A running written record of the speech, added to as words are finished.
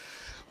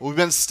We've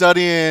been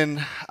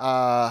studying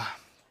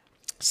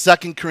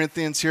 2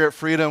 Corinthians here at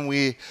Freedom.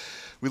 We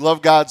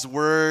love God's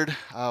Word.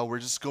 We're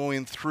just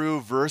going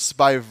through verse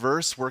by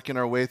verse, working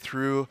our way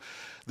through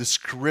the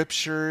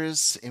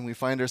Scriptures, and we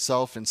find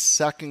ourselves in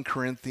 2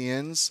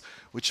 Corinthians,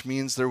 which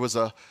means there was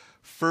a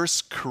 1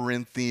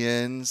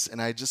 Corinthians,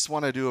 and I just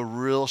want to do a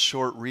real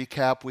short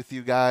recap with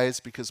you guys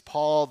because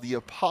Paul, the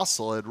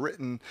apostle, had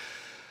written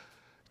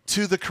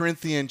to the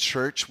Corinthian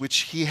church, which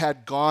he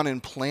had gone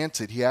and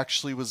planted. He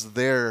actually was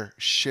there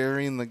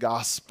sharing the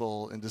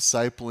gospel and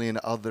discipling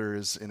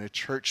others, and a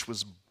church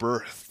was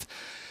birthed.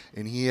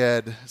 And he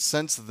had,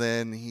 since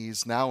then,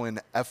 he's now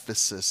in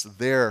Ephesus,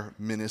 there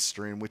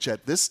ministering, which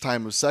at this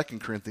time of 2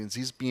 Corinthians,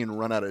 he's being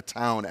run out of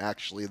town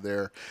actually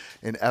there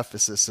in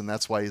Ephesus, and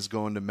that's why he's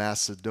going to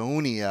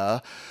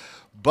Macedonia.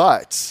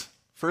 But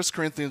 1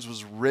 Corinthians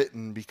was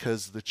written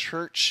because the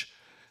church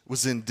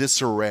was in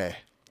disarray.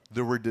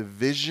 There were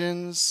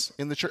divisions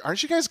in the church.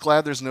 Aren't you guys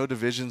glad there's no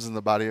divisions in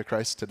the body of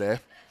Christ today?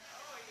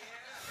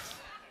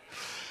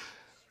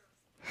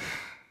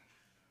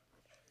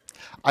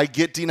 I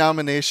get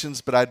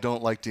denominations, but I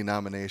don't like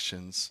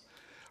denominations.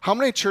 How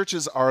many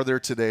churches are there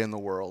today in the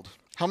world?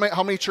 How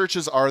many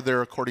churches are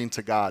there according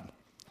to God?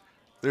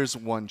 There's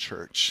one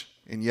church,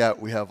 and yet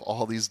we have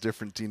all these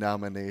different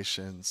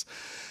denominations.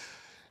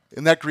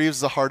 And that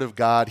grieves the heart of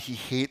God. He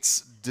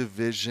hates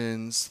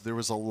divisions. There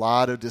was a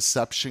lot of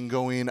deception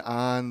going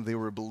on. They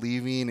were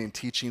believing and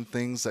teaching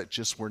things that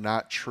just were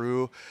not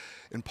true.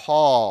 And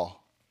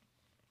Paul,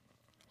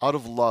 out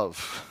of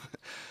love,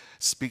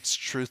 speaks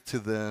truth to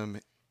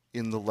them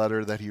in the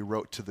letter that he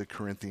wrote to the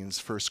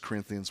Corinthians, 1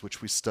 Corinthians,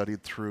 which we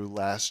studied through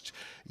last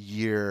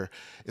year.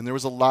 And there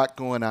was a lot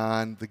going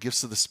on. The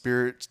gifts of the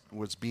Spirit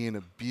was being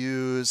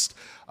abused.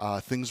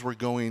 Things were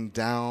going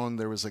down.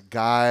 There was a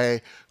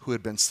guy who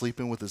had been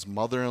sleeping with his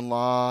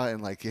mother-in-law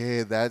and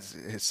hey, that's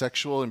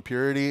sexual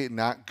impurity,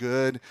 not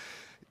good.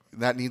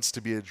 That needs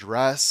to be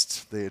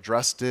addressed. They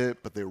addressed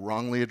it, but they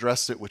wrongly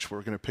addressed it, which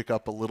we're going to pick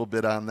up a little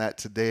bit on that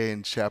today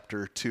in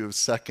chapter 2 of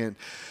 2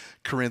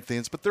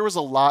 Corinthians. But there was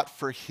a lot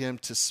for him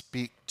to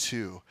speak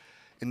to.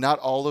 And not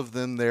all of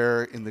them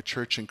there in the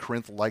church in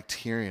Corinth liked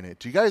hearing it.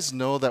 Do you guys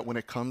know that when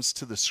it comes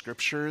to the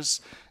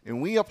scriptures,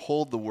 and we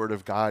uphold the word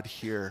of God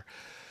here,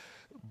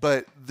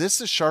 but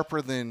this is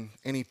sharper than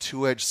any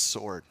two-edged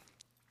sword.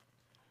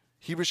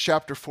 Hebrews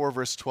chapter 4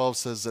 verse 12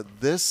 says that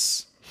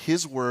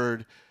his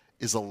word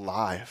is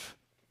alive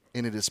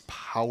and it is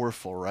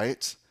powerful,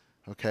 right?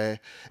 Okay?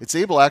 It's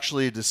able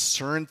actually to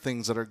discern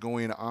things that are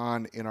going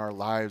on in our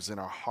lives, in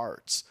our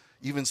hearts.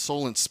 Even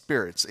soul and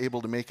spirit's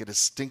able to make a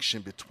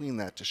distinction between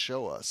that to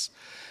show us.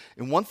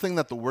 And one thing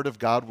that the Word of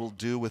God will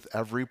do with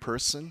every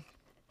person,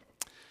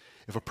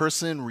 if a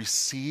person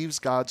receives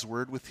God's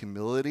Word with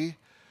humility,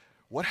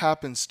 what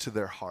happens to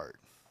their heart?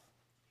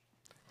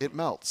 It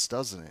melts,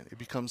 doesn't it? It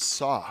becomes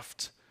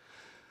soft.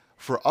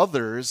 For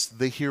others,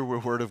 they hear the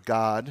Word of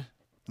God,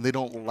 and they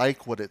don't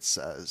like what it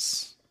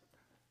says.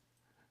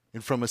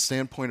 And from a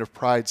standpoint of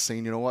pride,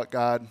 saying, you know what,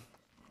 God,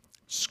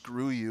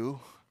 screw you.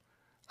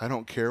 I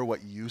don't care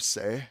what you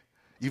say,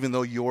 even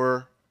though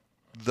you're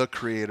the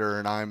creator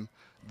and I'm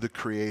the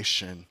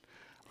creation.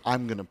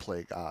 I'm going to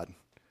play God.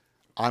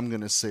 I'm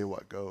going to say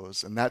what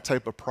goes. And that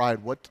type of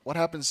pride, what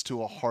happens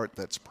to a heart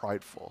that's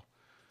prideful?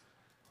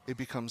 It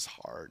becomes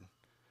hard.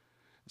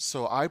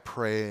 So I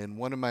pray, and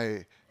one of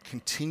my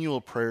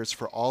continual prayers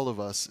for all of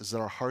us is that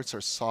our hearts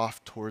are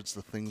soft towards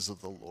the things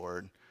of the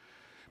Lord.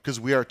 Because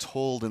we are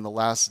told in the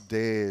last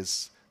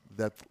days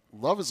that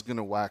love is going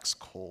to wax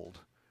cold.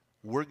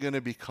 We're going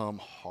to become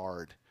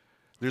hard.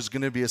 There's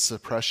going to be a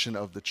suppression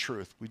of the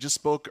truth. We just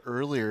spoke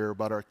earlier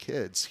about our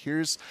kids.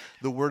 Here's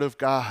the Word of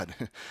God.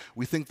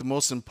 We think the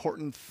most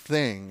important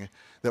thing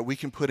that we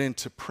can put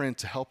into print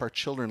to help our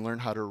children learn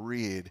how to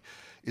read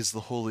is the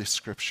Holy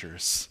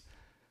Scriptures,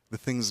 the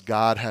things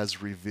God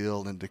has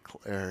revealed and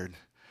declared.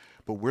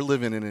 But we're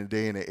living in a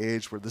day and an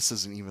age where this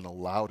isn't even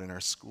allowed in our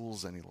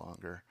schools any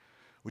longer.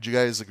 Would you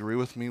guys agree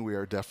with me? We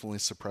are definitely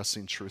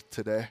suppressing truth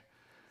today,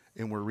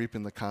 and we're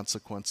reaping the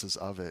consequences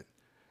of it.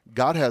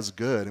 God has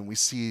good, and we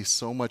see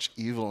so much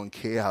evil and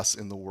chaos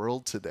in the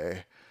world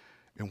today,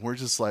 and we're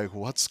just like,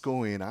 what's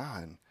going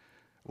on?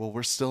 Well,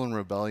 we're still in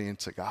rebellion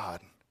to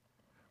God.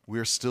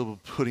 We're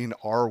still putting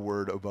our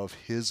word above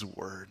his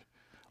word.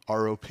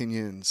 Our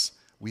opinions,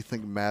 we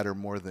think, matter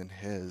more than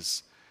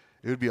his.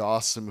 It would be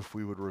awesome if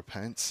we would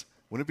repent.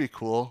 Wouldn't it be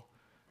cool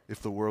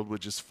if the world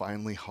would just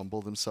finally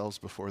humble themselves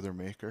before their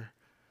maker?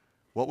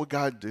 What would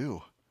God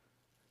do?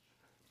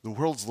 The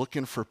world's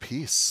looking for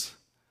peace.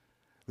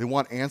 They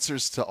want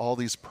answers to all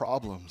these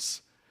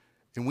problems.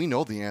 And we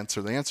know the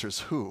answer. The answer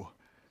is who?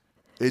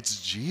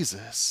 It's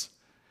Jesus.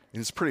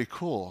 And it's pretty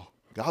cool.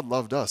 God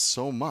loved us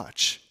so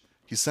much.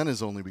 He sent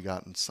his only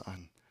begotten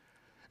Son.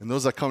 And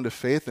those that come to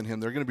faith in him,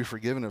 they're going to be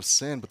forgiven of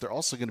sin, but they're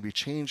also going to be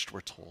changed,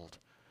 we're told.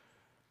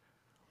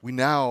 We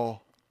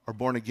now are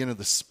born again of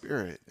the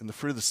Spirit. And the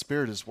fruit of the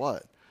Spirit is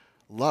what?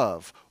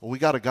 Love. Well, we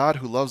got a God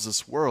who loves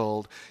this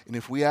world, and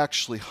if we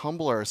actually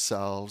humble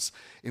ourselves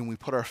and we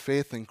put our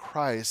faith in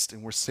Christ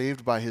and we're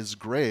saved by his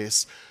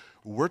grace,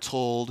 We're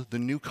told the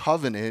new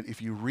covenant,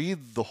 if you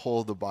read the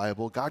whole of the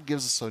Bible, God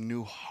gives us a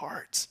new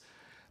heart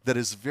that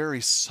is very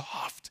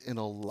soft and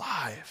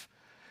alive,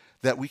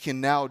 that we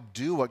can now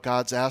do what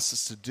God's asked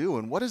us to do.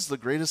 And what is the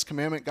greatest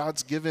commandment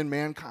God's given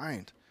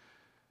mankind?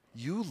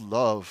 You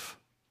love.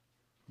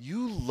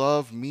 You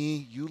love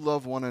me. You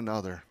love one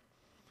another.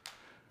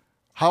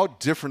 How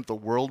different the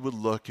world would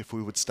look if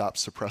we would stop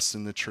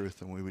suppressing the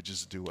truth and we would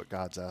just do what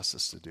God's asked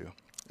us to do.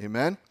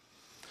 Amen?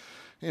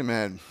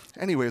 Amen.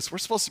 Anyways, we're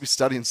supposed to be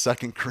studying 2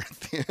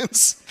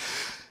 Corinthians.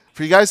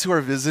 For you guys who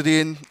are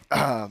visiting,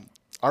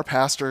 our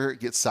pastor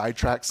gets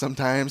sidetracked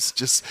sometimes.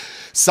 Just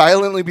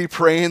silently be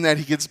praying that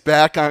he gets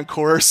back on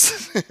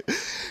course.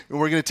 And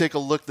we're going to take a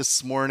look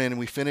this morning. And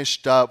we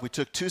finished up. We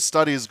took 2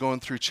 studies going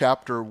through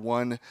chapter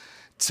 1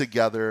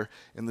 together.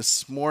 And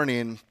this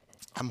morning,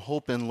 I'm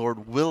hoping,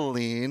 Lord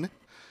willing,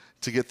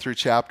 to get through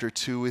chapter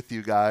 2 with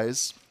you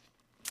guys.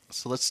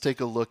 So let's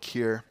take a look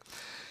here.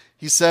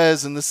 He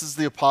says, and this is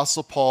the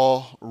Apostle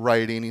Paul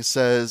writing, he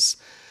says,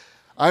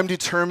 I'm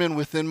determined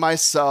within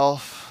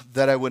myself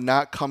that I would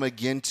not come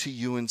again to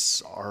you in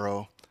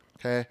sorrow.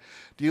 Okay?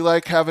 Do you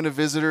like having a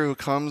visitor who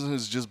comes and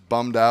who's just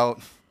bummed out,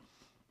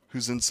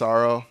 who's in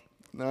sorrow?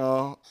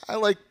 No. I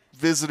like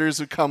visitors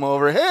who come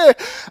over. Hey,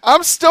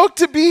 I'm stoked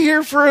to be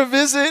here for a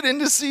visit and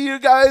to see you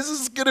guys.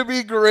 This is going to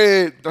be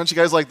great. Don't you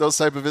guys like those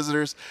type of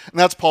visitors? And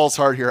that's Paul's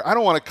heart here. I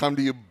don't want to come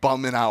to you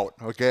bumming out,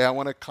 okay? I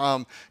want to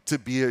come to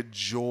be a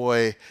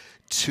joy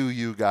to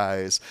you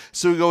guys.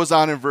 So he goes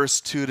on in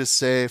verse 2 to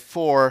say,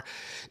 for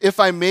if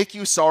I make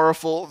you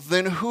sorrowful,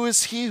 then who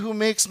is he who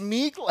makes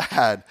me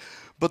glad?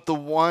 But the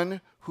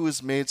one who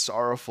is made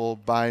sorrowful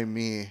by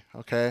me,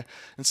 okay?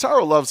 And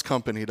sorrow loves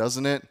company,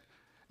 doesn't it?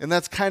 And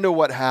that's kind of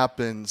what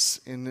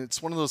happens. And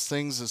it's one of those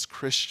things as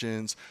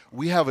Christians,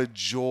 we have a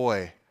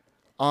joy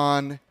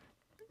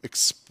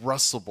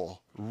unexpressible,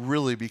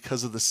 really,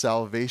 because of the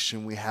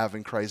salvation we have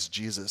in Christ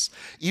Jesus.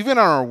 Even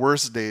on our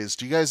worst days,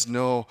 do you guys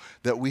know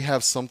that we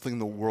have something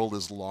the world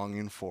is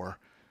longing for?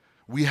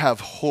 We have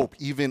hope,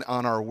 even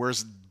on our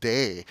worst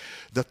day,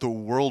 that the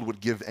world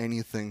would give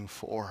anything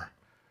for.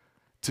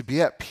 To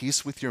be at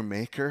peace with your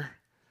Maker,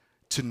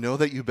 to know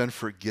that you've been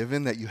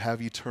forgiven, that you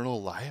have eternal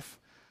life,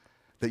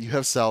 that you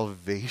have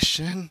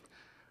salvation,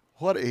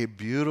 what a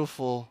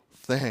beautiful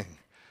thing.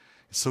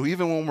 So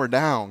even when we're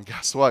down,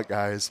 guess what,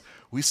 guys?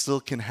 We still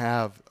can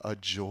have a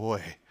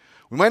joy.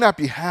 We might not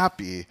be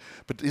happy,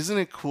 but isn't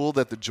it cool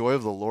that the joy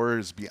of the Lord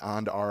is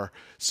beyond our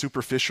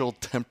superficial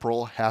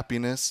temporal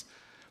happiness?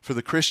 For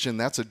the Christian,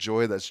 that's a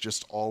joy that's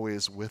just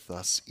always with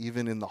us,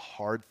 even in the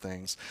hard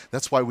things.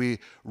 That's why we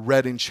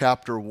read in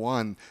chapter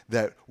 1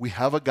 that we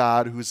have a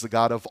God who's the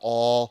God of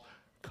all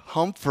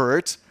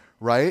comfort,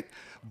 right?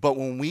 But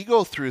when we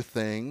go through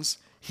things,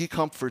 he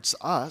comforts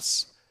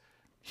us.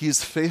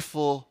 He's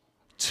faithful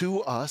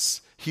to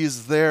us.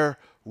 He's there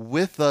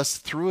with us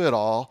through it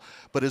all.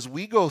 But as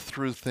we go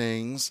through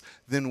things,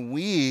 then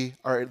we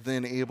are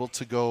then able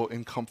to go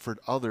and comfort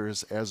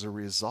others as a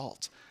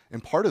result.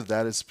 And part of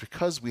that is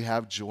because we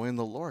have joy in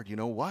the Lord. You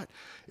know what?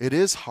 It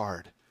is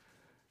hard.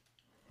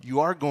 You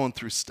are going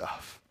through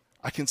stuff.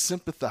 I can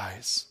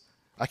sympathize.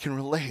 I can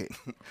relate.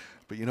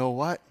 But you know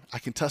what? I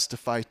can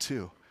testify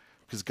too.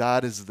 Because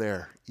God is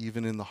there,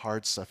 even in the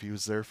hard stuff. He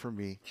was there for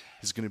me.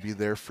 He's going to be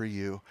there for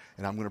you.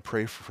 And I'm going to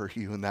pray for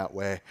you in that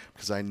way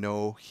because I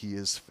know he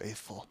is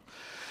faithful.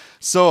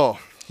 So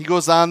he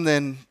goes on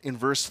then in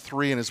verse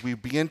 3. And as we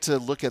begin to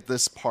look at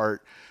this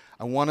part,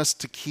 I want us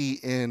to key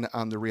in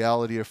on the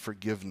reality of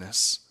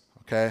forgiveness.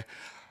 Okay?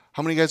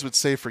 How many of you guys would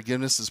say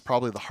forgiveness is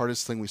probably the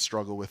hardest thing we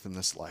struggle with in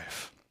this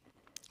life?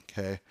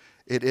 Okay?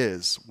 It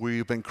is.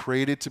 We've been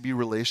created to be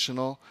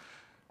relational.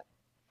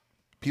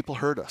 People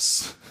hurt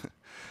us.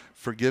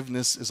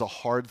 Forgiveness is a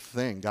hard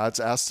thing. God's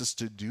asked us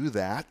to do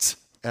that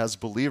as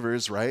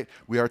believers, right?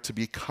 We are to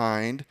be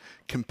kind,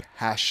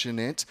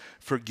 compassionate,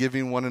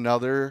 forgiving one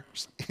another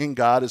in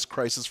God as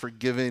Christ has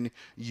forgiven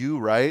you,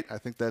 right? I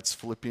think that's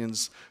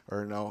Ephesians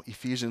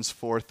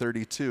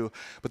 4:32.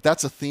 But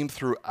that's a theme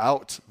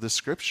throughout the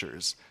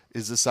scriptures,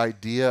 is this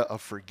idea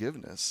of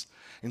forgiveness.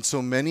 And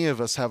so many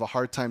of us have a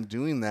hard time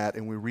doing that,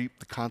 and we reap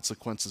the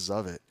consequences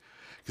of it.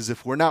 Because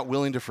if we're not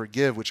willing to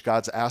forgive, which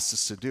God's asked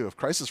us to do, if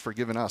Christ has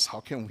forgiven us,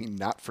 how can we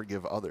not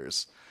forgive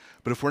others?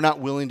 But if we're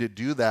not willing to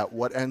do that,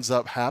 what ends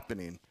up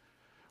happening?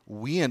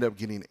 We end up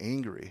getting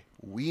angry.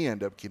 We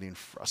end up getting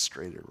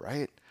frustrated,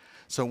 right?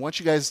 So I want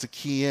you guys to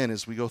key in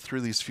as we go through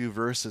these few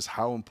verses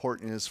how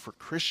important it is for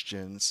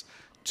Christians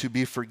to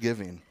be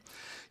forgiving.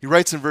 He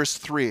writes in verse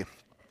 3,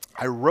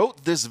 I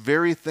wrote this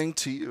very thing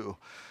to you,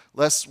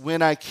 lest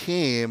when I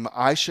came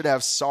I should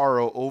have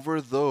sorrow over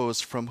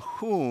those from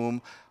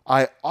whom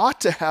I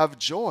ought to have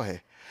joy,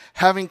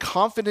 having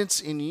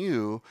confidence in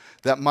you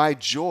that my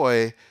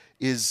joy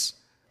is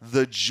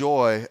the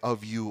joy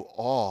of you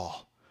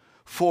all.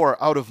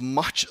 For out of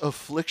much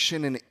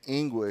affliction and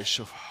anguish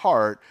of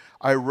heart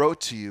I wrote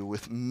to you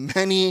with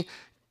many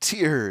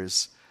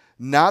tears,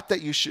 not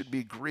that you should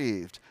be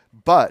grieved,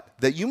 but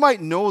that you might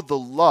know the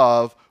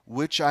love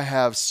which I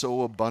have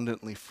so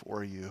abundantly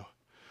for you.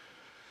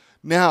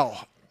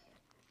 Now,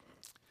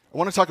 I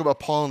want to talk about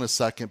Paul in a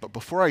second, but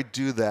before I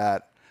do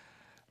that,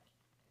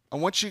 I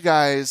want you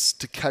guys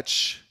to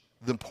catch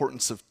the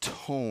importance of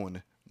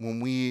tone when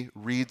we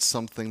read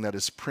something that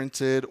is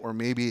printed or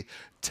maybe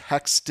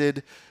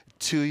texted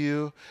to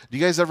you. Do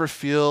you guys ever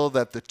feel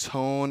that the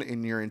tone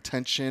and your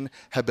intention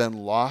have been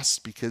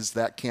lost because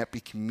that can't be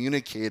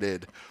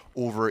communicated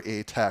over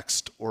a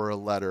text or a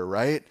letter,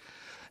 right?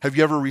 Have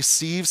you ever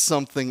received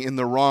something in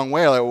the wrong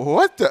way? Like,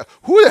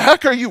 who the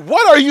heck are you?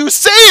 What are you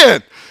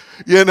saying?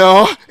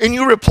 And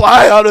you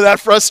reply out of that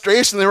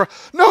frustration. They were,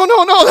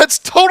 no, that's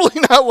totally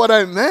not what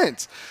I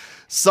meant.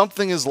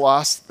 Something is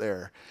lost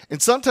there.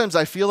 And sometimes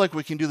I feel like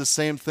we can do the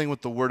same thing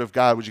with the Word of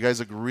God. Would you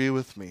guys agree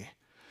with me?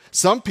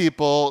 Some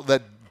people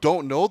that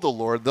don't know the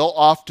Lord, they'll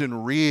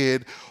often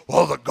read,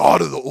 well, the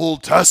God of the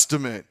Old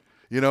Testament,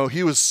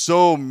 he was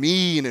so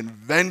mean and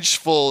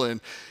vengeful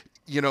and,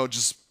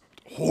 just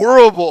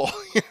horrible.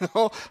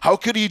 How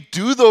could he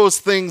do those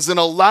things and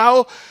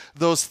allow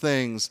those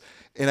things?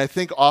 And I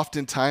think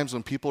oftentimes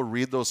when people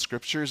read those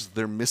scriptures,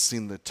 they're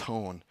missing the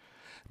tone.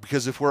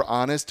 Because if we're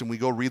honest and we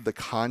go read the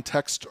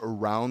context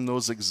around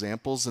those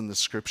examples in the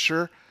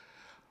scripture,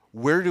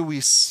 where do we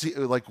see,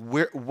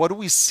 what do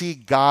we see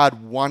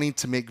God wanting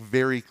to make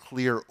very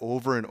clear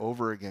over and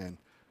over again?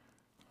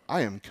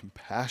 I am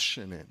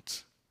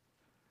compassionate.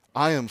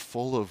 I am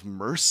full of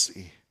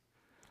mercy.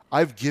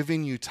 I've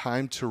given you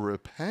time to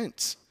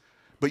repent,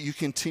 but you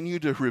continue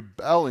to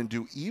rebel and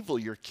do evil.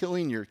 You're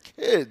killing your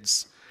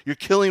kids. You're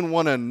killing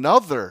one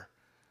another.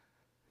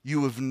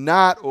 You have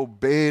not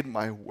obeyed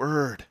my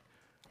word.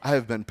 I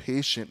have been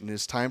patient, and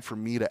it's time for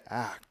me to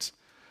act.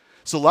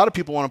 So a lot of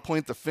people want to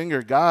point the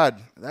finger,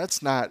 God,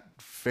 that's not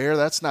fair.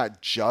 That's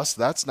not just.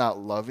 That's not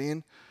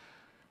loving.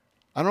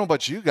 I don't know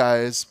about you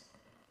guys,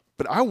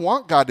 but I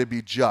want God to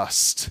be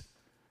just.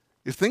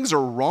 If things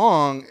are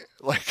wrong,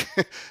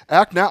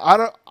 act now.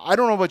 I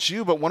don't know about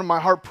you, but one of my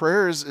heart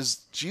prayers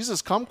is,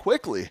 Jesus, come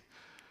quickly.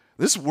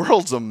 This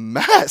world's a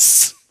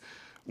mess.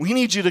 We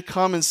need you to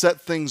come and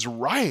set things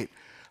right.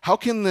 How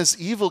can this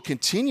evil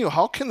continue?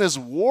 How can this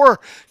war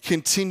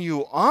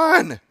continue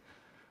on?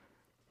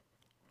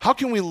 How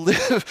can we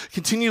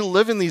continue to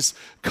live in these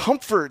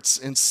comforts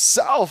and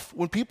self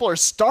when people are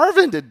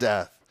starving to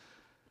death?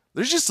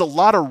 There's just a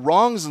lot of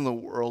wrongs in the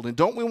world. And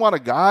don't we want a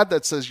God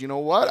that says, you know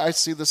what? I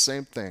see the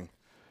same thing.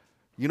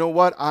 You know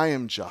what? I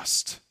am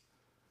just.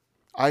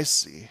 I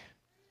see.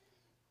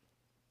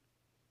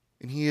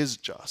 And he is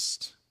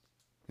just.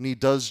 And he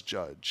does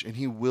judge. And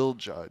he will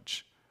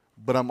judge.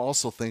 But I'm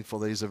also thankful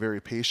that he's a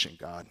very patient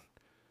God.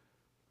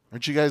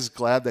 Aren't you guys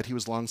glad that he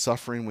was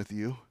long-suffering with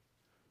you?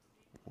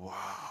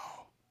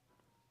 Wow.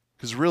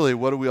 Because really,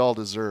 what do we all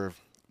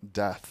deserve?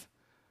 Death.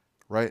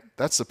 Right?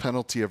 That's the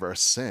penalty of our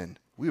sin.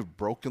 We have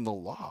broken the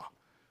law.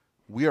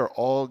 We are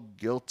all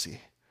guilty.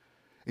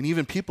 And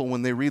even people,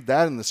 when they read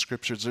that in the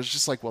scriptures, they're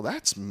just like, well,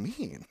 that's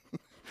mean.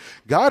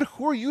 God,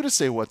 who are you to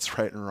say what's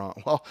right and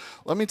wrong? Well,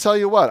 let me tell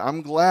you what.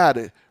 I'm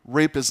glad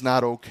rape is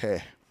not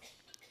okay.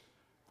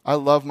 I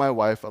love my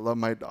wife. I love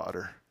my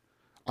daughter.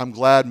 I'm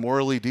glad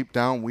morally deep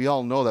down we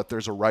all know that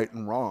there's a right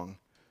and wrong.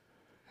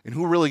 And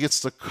who really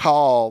gets to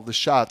call the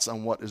shots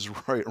on what is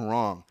right and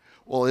wrong?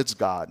 Well, it's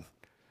God.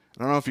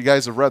 I don't know if you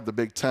guys have read the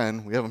Big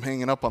Ten. We have them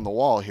hanging up on the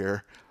wall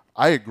here.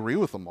 I agree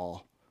with them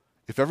all.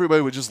 If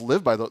everybody would just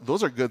live by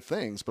those are good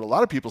things. But a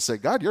lot of people say,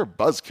 God, you're a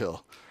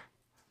buzzkill.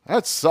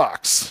 That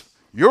sucks.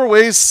 Your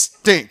ways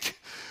stink.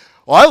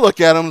 Well, I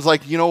look at them and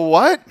like, you know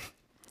what?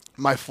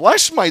 My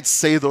flesh might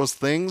say those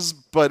things,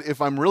 but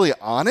if I'm really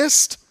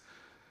honest,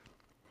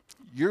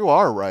 you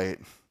are right.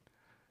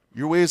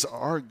 Your ways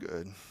are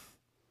good.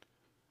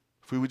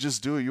 If we would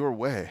just do it your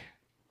way,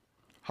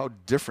 how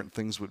different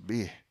things would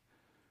be.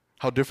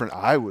 How different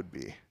I would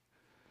be.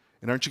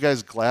 And aren't you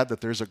guys glad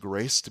that there's a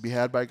grace to be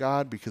had by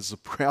God? Because the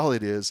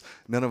reality is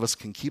none of us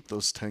can keep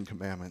those 10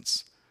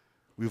 commandments.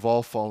 We've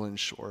all fallen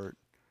short.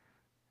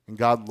 And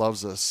God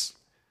loves us.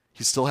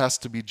 He still has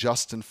to be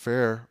just and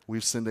fair.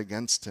 We've sinned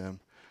against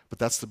him. But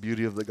that's the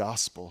beauty of the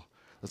gospel.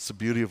 That's the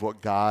beauty of what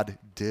God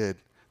did.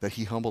 That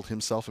he humbled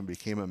himself and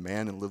became a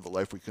man and lived the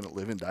life we couldn't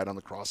live and died on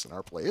the cross in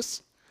our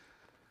place.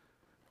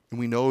 And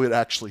we know it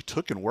actually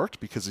took and worked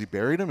because he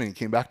buried him and he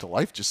came back to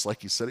life just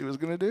like he said he was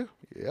going to do.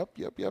 Yep.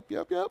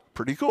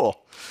 Pretty cool.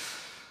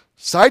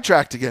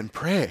 Sidetracked again.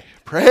 Pray,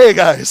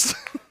 guys.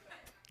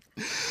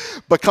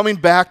 But coming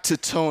back to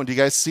tone, do you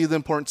guys see the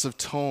importance of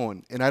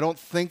tone? And I don't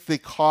think they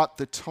caught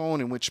the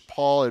tone in which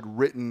Paul had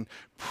written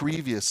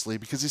previously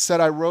because he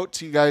said, I wrote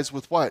to you guys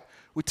with what?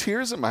 With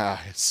tears in my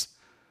eyes.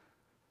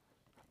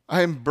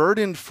 I am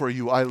burdened for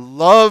you. I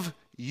love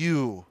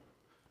you.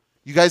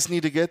 You guys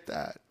need to get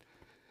that.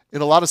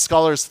 And a lot of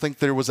scholars think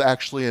there was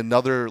actually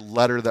another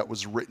letter that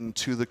was written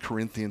to the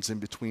Corinthians in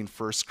between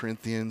 1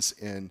 Corinthians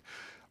and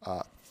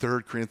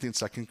 3 Corinthians,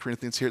 2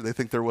 Corinthians here. They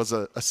think there was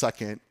a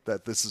second,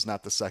 that this is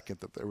not the second,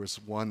 that there was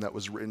one that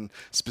was written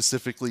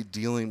specifically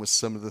dealing with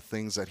some of the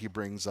things that he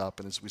brings up.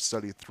 And as we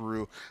study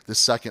through the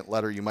second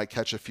letter, you might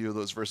catch a few of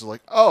those verses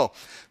like, oh,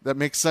 that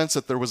makes sense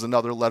that there was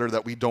another letter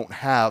that we don't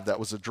have that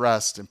was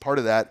addressed. And part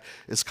of that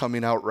is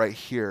coming out right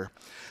here.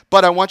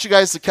 But I want you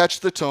guys to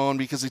catch the tone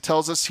because he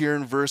tells us here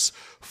in verse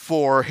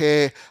 4,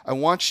 hey, I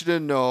want you to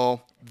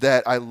know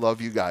that I love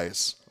you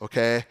guys,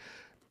 okay?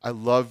 I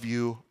love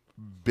you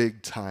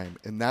big time.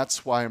 And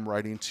that's why I'm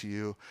writing to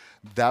you.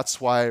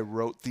 That's why I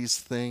wrote these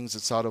things.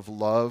 It's out of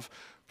love,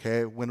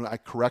 okay? When I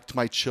correct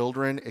my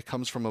children, it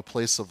comes from a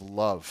place of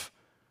love,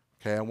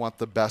 okay? I want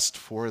the best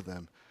for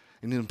them.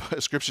 And the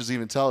scriptures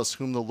even tell us,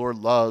 whom the Lord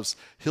loves,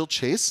 he'll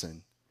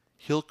chasten.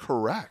 He'll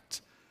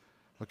correct,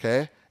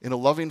 okay? And a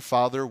loving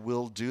father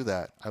will do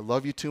that. I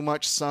love you too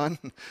much, son.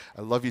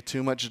 I love you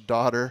too much,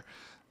 daughter,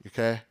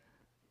 okay?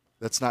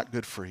 That's not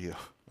good for you.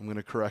 I'm going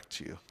to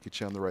correct you, get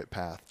you on the right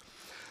path.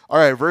 All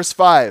right, verse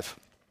 5.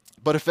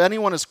 But if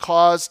anyone has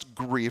caused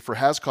grief or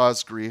has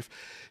caused grief,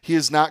 he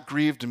has not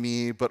grieved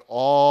me, but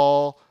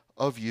all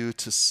of you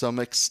to some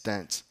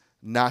extent,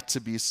 not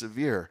to be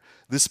severe.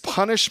 This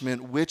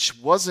punishment which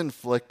was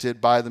inflicted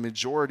by the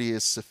majority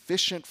is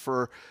sufficient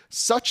for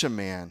such a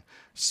man,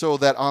 so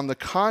that on the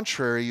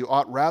contrary, you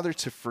ought rather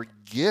to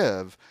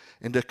forgive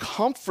and to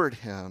comfort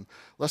him,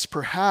 lest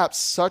perhaps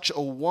such a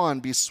one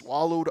be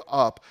swallowed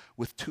up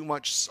with too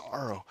much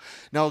sorrow.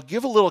 Now, I'll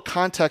give a little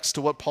context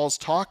to what Paul's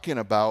talking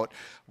about.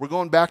 We're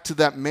going back to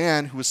that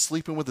man who was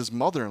sleeping with his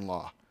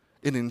mother-in-law.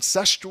 An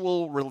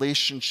incestual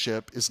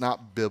relationship is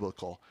not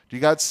biblical. Do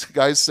you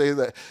guys say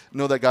that?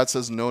 Know that God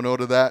says no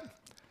to that?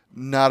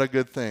 Not a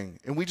good thing.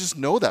 And we just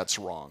know that's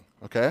wrong,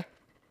 okay?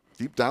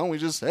 Deep down, we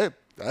just, hey,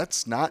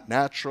 that's not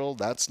natural.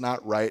 That's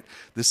not right.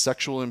 This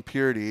sexual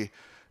impurity,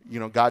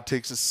 God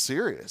takes us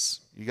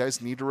serious. You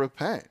guys need to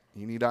repent.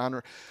 You need to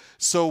honor.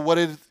 So what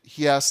did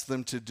he ask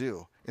them to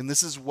do? And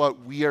this is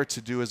what we are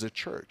to do as a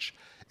church.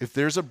 If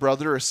there's a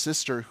brother or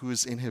sister who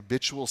is in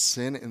habitual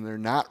sin and they're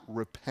not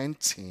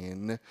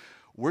repenting,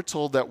 we're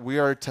told that we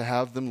are to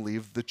have them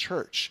leave the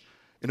church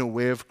in a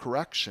way of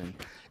correction.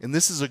 And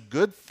this is a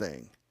good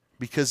thing,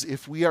 because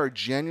if we are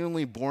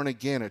genuinely born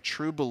again, a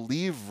true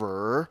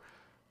believer,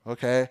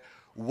 okay,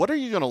 what are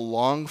you going to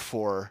long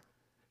for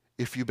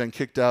if you've been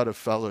kicked out of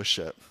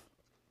fellowship?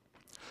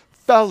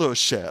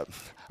 Fellowship.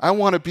 I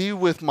want to be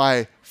with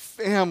my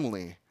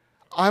family.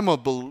 I'm a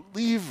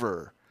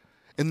believer.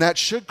 And that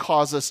should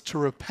cause us to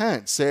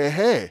repent. Say,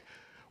 hey,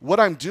 what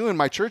I'm doing,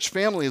 my church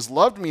family has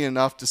loved me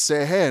enough to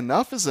say, hey,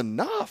 enough is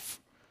enough.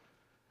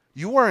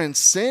 You are in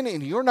sin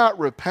and you're not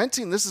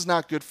repenting. This is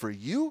not good for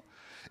you.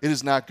 It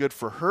is not good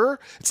for her.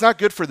 It's not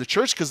good for the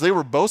church because they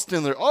were boasting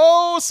in their,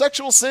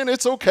 sexual sin,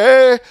 it's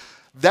okay.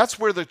 That's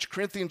where the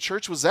Corinthian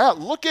church was at.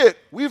 Look it,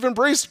 we've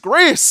embraced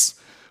grace.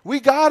 We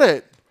got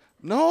it.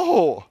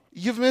 No,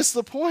 you've missed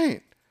the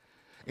point.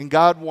 And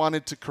God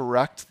wanted to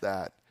correct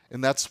that.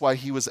 And that's why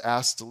he was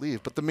asked to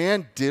leave. But the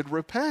man did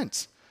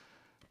repent.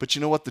 But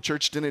you know what the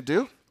church didn't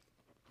do?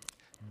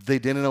 They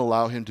didn't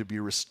allow him to be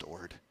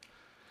restored.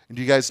 And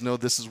do you guys know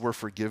this is where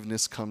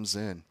forgiveness comes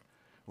in?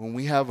 When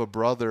we have a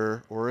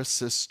brother or a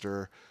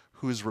sister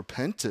who is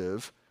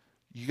repentive,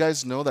 you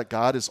guys know that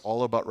God is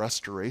all about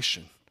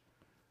restoration.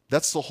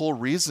 That's the whole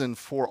reason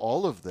for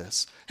all of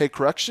this. Hey,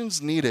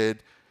 correction's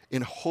needed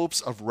in hopes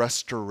of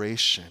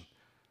restoration.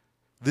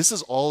 This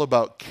is all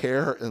about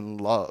care and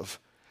love.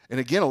 And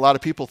again, a lot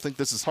of people think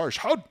this is harsh.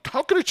 How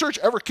could a church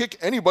ever kick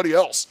anybody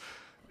else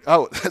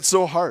out? That's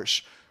so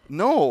harsh.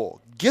 No,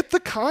 get the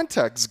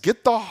context.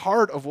 Get the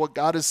heart of what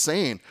God is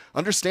saying.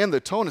 Understand the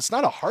tone. It's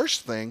not a harsh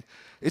thing.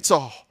 It's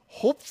a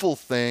hopeful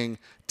thing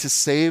to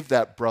save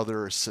that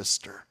brother or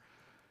sister.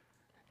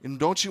 And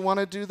don't you want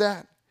to do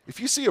that? If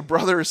you see a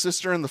brother or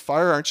sister in the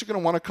fire, aren't you going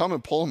to want to come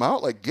and pull them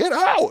out? Like, get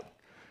out.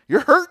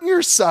 You're hurting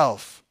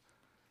yourself.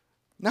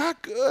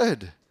 Not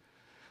good.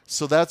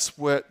 So that's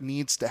what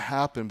needs to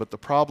happen. But the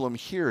problem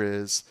here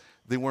is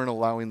they weren't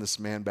allowing this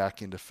man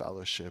back into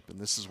fellowship. And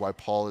this is why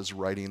Paul is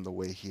writing the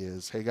way he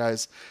is. Hey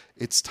guys,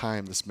 it's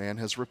time. This man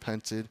has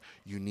repented.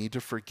 You need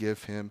to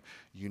forgive him.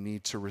 You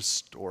need to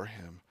restore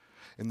him.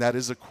 And that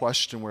is a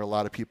question where a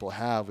lot of people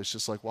have. It's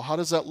just like, well, how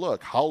does that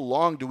look? How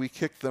long do we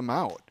kick them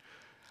out?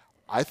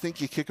 I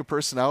think you kick a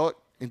person out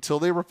until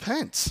they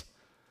repent.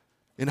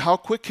 And how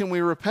quick can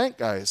we repent,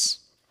 guys?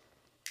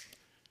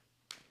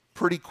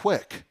 Pretty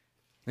quick.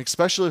 And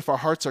especially if our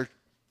hearts are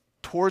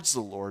towards the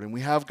Lord and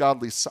we have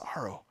godly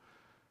sorrow.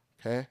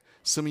 Okay?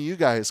 Some of you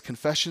guys,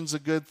 confession's a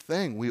good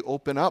thing. We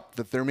open up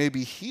that there may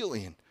be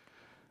healing.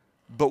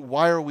 But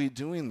why are we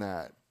doing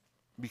that?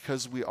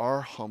 Because we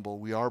are humble.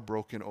 We are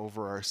broken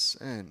over our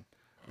sin.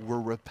 We're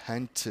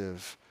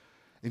repentive.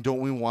 And don't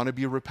we want to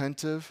be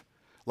repentive?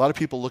 A lot of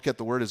people look at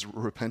the word as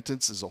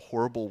repentance as a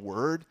horrible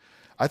word.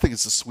 I think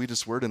it's the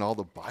sweetest word in all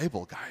the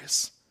Bible,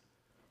 guys.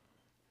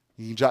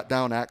 You can jot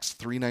down Acts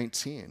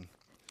 3:19.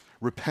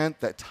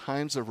 Repent that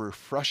times of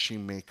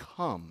refreshing may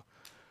come.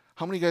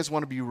 How many of you guys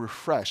want to be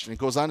refreshed? And it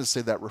goes on to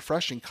say that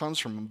refreshing comes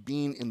from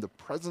being in the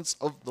presence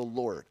of the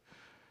Lord.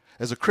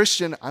 As a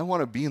Christian, I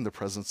want to be in the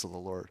presence of the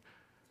Lord.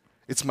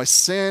 It's my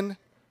sin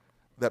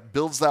that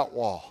builds that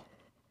wall,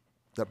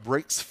 that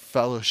breaks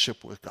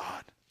fellowship with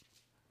God.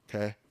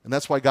 Okay? And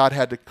that's why God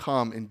had to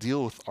come and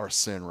deal with our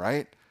sin,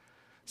 right?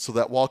 So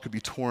that wall could be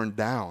torn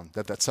down,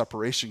 that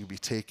separation could be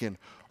taken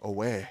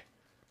away.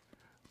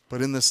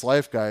 But in this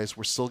life, guys,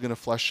 we're still going to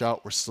flesh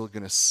out. We're still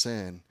going to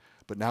sin.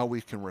 But now we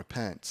can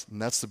repent.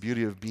 And that's the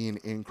beauty of being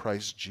in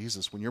Christ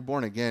Jesus. When you're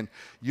born again,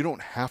 you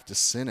don't have to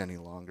sin any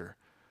longer.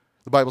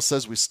 The Bible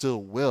says we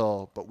still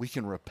will, but we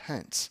can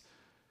repent.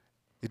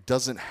 It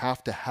doesn't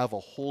have to have a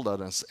hold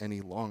on us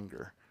any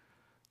longer.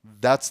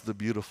 That's the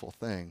beautiful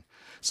thing.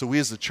 So we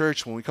as a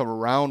church, when we come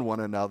around one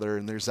another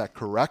and there's that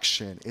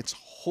correction, it's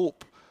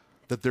hope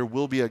that there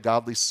will be a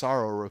godly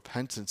sorrow,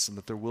 repentance, and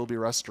that there will be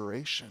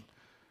restoration.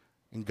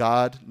 And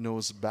God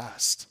knows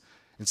best.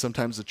 And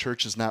sometimes the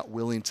church is not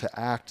willing to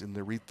act and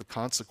to reap the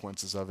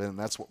consequences of it. And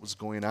that's what was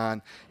going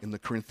on in the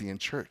Corinthian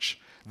church.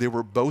 They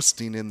were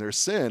boasting in their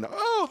sin.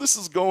 Oh, this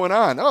is going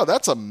on. Oh,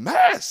 that's a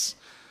mess.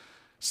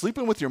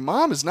 Sleeping with your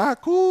mom is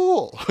not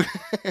cool.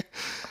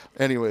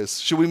 Anyways,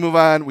 should we move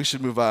on? We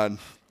should move on.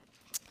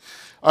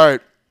 All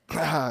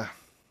right.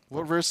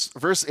 What verse?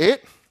 Verse 8,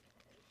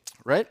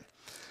 right?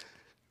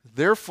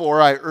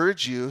 Therefore, I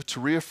urge you to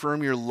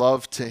reaffirm your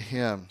love to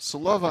him. So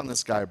love on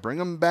this guy. Bring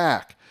him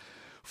back.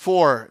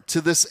 For to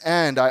this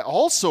end, I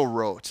also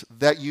wrote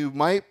that you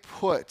might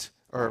put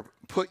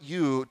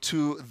you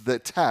to the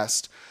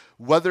test,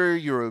 whether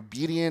you're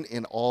obedient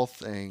in all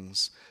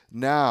things.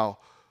 Now,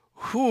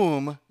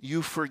 whom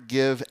you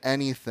forgive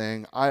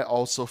anything, I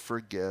also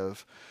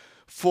forgive.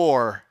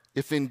 For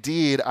if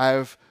indeed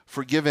I've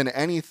forgiven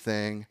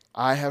anything,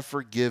 I have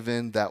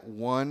forgiven that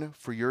one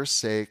for your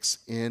sakes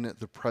in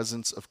the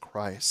presence of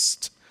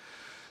Christ.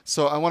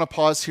 So I want to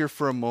pause here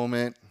for a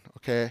moment,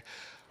 okay?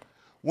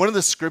 One of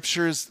the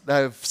scriptures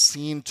that I've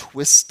seen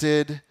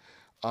twisted,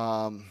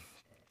 and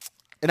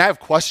I have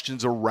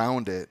questions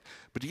around it,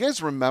 but do you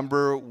guys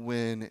remember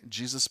when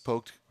Jesus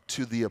spoke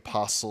to the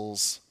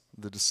apostles,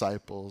 the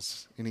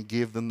disciples, and he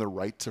gave them the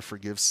right to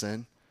forgive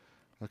sin?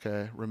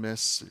 Okay,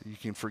 remiss, you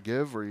can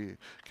forgive or you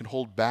can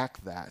hold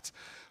back that.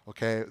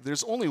 Okay,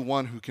 there's only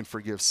one who can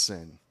forgive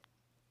sin,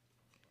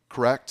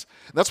 correct?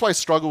 And that's why I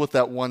struggle with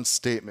that one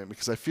statement,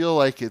 because I feel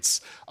like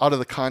it's out of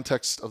the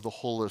context of the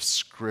whole of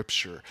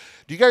Scripture.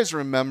 Do you guys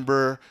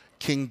remember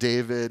King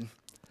David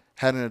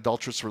had an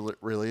adulterous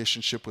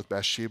relationship with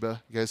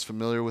Bathsheba? You guys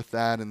familiar with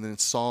that? And then in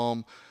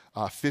Psalm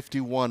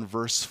 51,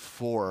 verse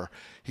 4,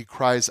 he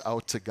cries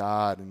out to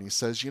God and he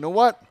says, you know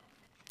what?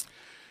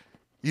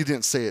 You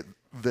didn't say it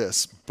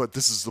this, but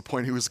this is the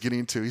point he was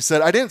getting to. He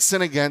said, I didn't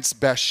sin against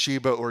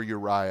Bathsheba or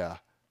Uriah.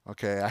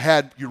 Okay, I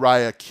had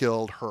Uriah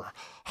killed, her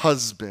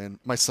husband.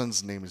 My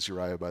son's name is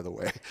Uriah, by the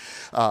way.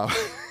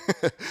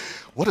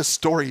 What a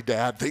story,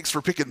 Dad. Thanks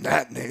for picking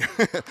that name.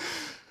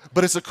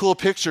 But it's a cool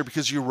picture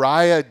because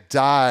Uriah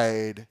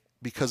died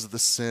because of the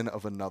sin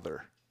of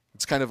another.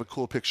 It's kind of a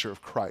cool picture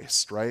of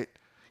Christ, right?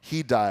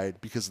 He died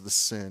because of the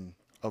sin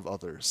of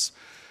others.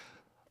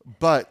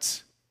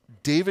 But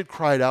David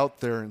cried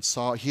out there and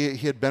saw he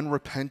had been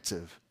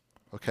repentive,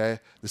 okay?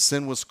 The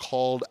sin was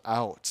called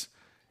out.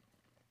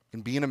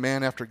 And being a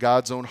man after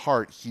God's own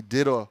heart, he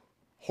did a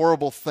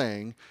horrible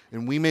thing,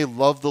 and we may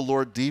love the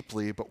Lord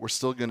deeply, but we're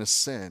still going to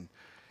sin.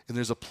 And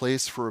there's a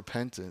place for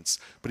repentance.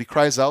 But he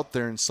cries out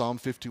there in Psalm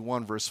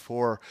 51, verse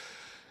 4,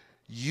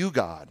 you,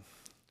 God,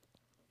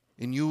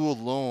 and you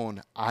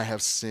alone I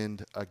have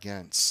sinned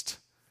against.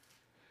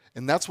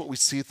 And that's what we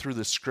see through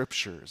the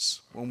scriptures.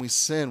 When we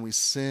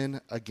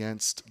sin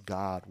against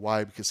God.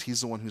 Why? Because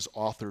he's the one who's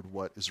authored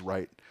what is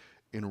right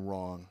and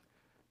wrong.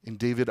 And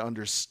David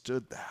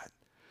understood that.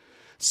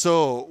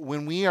 So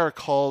when we are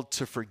called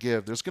to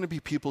forgive, there's going to be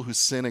people who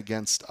sin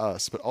against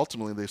us, but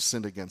ultimately they've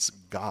sinned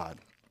against God.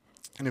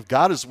 And if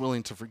God is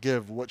willing to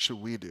forgive, what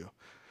should we do?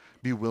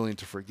 Be willing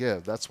to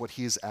forgive. That's what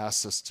he's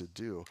asked us to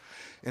do.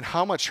 And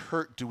how much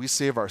hurt do we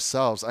save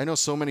ourselves? I know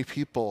so many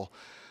people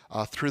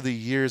through the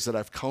years that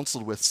I've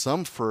counseled with,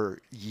 some for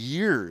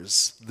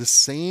years, the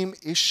same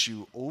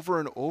issue over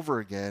and over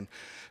again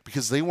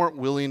because they weren't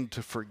willing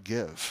to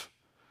forgive.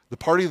 The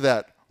party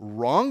that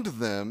wronged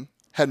them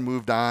had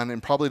moved on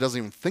and probably doesn't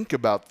even think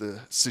about the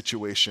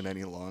situation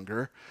any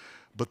longer,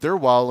 but they're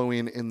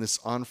wallowing in this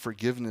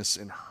unforgiveness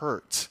and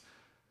hurt,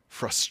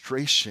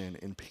 frustration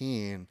and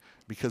pain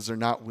because they're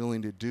not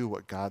willing to do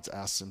what God's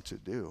asked them to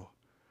do.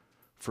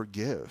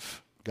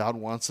 Forgive. God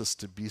wants us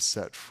to be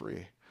set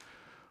free.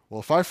 Well,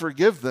 if I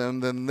forgive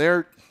them, then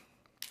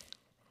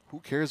who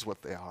cares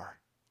what they are?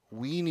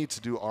 We need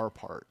to do our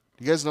part.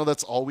 You guys know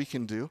that's all we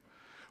can do?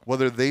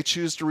 Whether they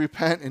choose to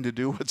repent and to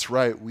do what's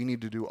right, we need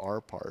to do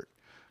our part.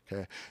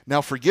 Okay.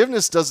 Now,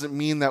 forgiveness doesn't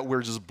mean that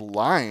we're just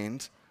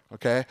blind.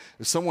 Okay.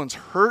 If someone's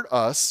hurt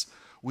us,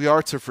 we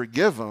are to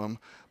forgive them,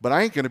 but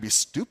I ain't going to be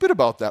stupid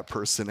about that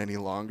person any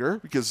longer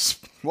because,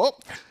 well,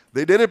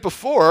 they did it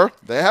before.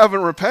 They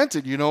haven't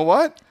repented. You know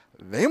what?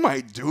 They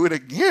might do it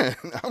again.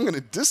 I'm going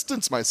to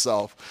distance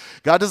myself.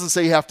 God doesn't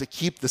say you have to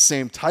keep the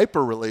same type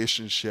of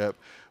relationship,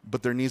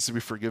 but there needs to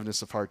be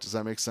forgiveness of heart. Does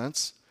that make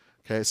sense?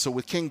 Okay, so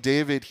with King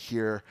David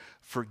here,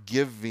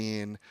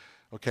 forgiving,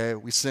 okay,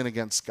 we sin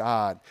against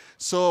God.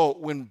 So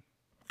when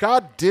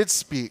God did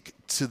speak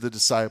to the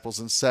disciples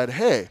and said,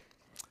 hey,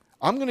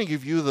 I'm going to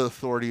give you the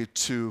authority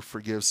to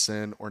forgive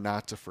sin or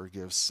not to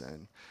forgive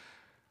sin,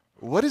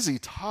 what is he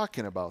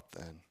talking about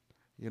then?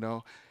 You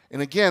know?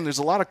 And again, there's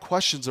a lot of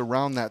questions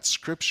around that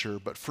scripture,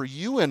 but for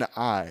you and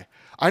I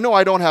know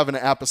I don't have an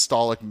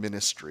apostolic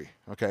ministry,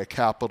 okay,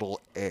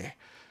 capital A,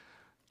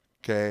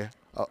 okay?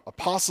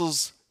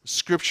 Apostles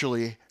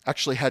scripturally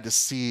actually had to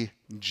see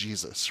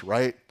Jesus,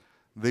 right?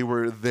 They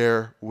were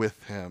there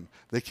with him.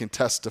 They can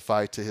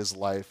testify to his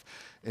life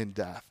and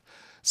death.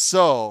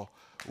 So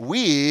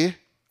what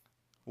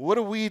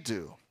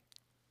do?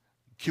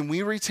 Can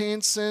we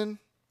retain sin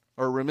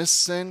or remiss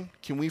sin?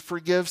 Can we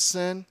forgive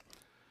sin?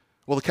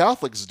 Well, the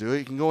Catholics do it.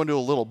 You can go into a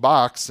little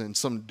box and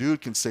some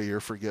dude can say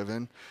you're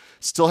forgiven.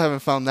 Still haven't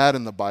found that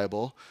in the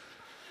Bible.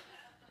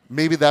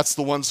 Maybe that's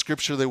the one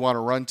scripture they want to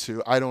run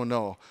to. I don't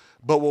know.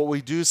 But what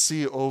we do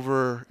see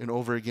over and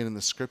over again in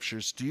the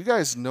scriptures, do you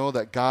guys know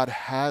that God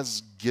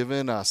has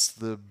given us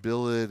the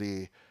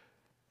ability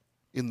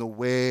in the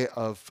way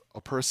of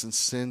a person's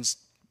sins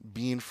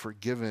being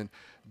forgiven?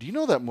 Do you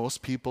know that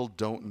most people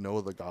don't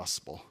know the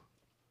gospel?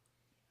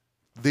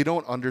 They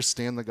don't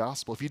understand the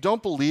gospel. If you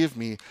don't believe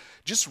me,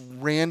 just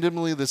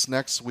randomly this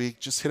next week,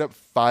 just hit up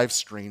 5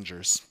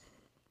 strangers.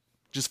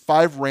 Just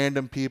 5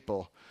 random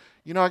people.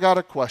 You know, I got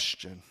a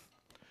question.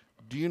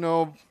 Do you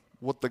know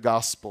what the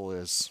gospel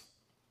is?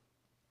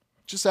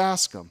 Just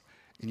ask them,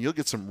 and you'll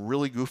get some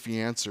really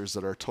goofy answers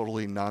that are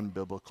totally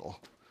non-biblical,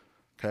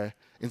 okay?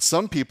 And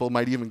some people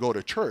might even go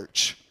to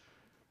church,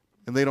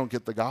 and they don't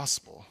get the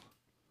gospel.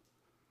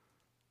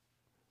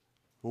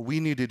 What we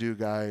need to do,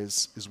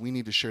 guys, is we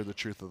need to share the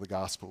truth of the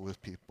gospel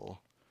with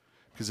people.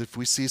 Because if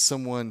we see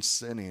someone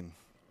sinning,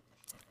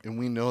 and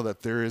we know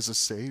that there is a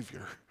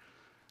Savior,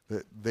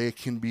 that they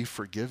can be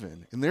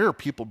forgiven. And there are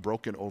people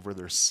broken over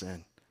their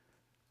sin.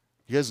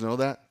 You guys know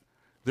that?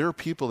 There are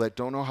people that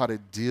don't know how to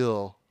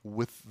deal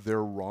with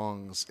their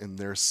wrongs and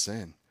their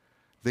sin.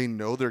 They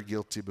know they're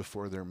guilty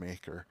before their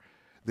Maker.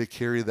 They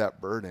carry that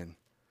burden.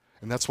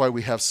 And that's why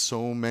we have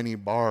so many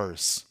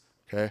bars.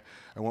 Okay?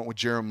 I went with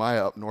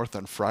Jeremiah up north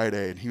on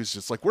Friday, and he was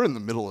just like, we're in the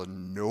middle of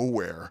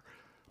nowhere,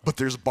 but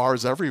there's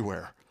bars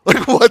everywhere.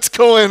 Like, what's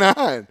going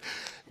on?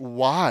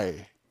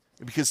 Why?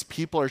 Because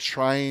people are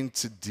trying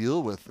to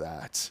deal with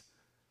that.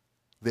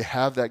 They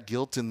have that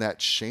guilt and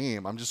that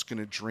shame. I'm just going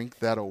to drink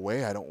that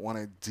away. I don't want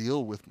to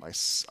deal with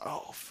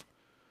myself.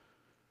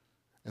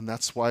 And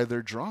that's why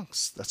they're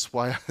drunks. That's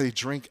why they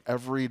drink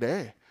every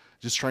day,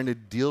 just trying to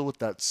deal with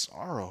that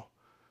sorrow.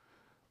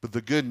 But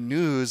the good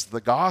news,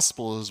 the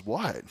gospel is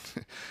what?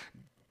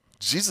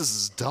 Jesus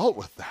has dealt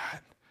with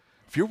that.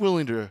 If you're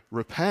willing to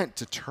repent,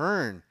 to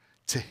turn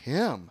to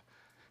him,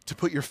 to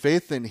put your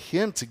faith in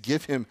him, to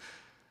give him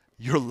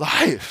your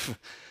life,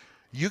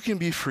 you can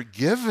be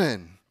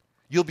forgiven.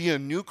 You'll be a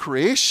new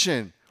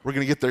creation. We're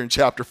going to get there in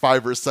chapter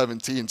 5, verse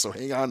 17, so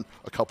hang on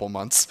a couple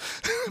months.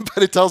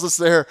 But it tells us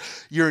there,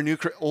 you're a new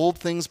old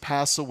things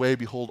pass away,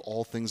 behold,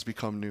 all things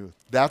become new.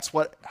 That's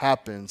what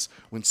happens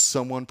when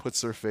someone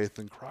puts their faith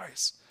in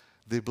Christ.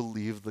 They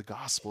believe the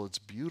gospel. It's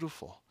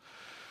beautiful.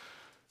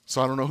 So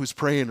I don't know who's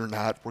praying or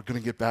not. We're going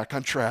to get back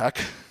on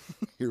track.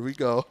 Here we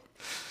go.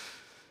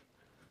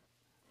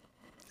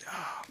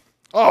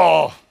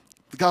 Oh,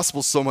 the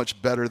gospel's so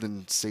much better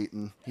than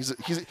Satan.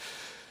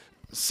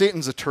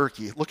 Satan's a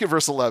turkey. Look at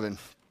verse 11.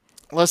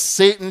 Lest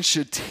Satan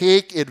should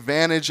take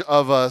advantage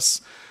of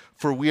us,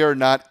 for we are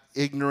not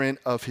ignorant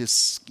of his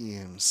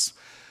schemes.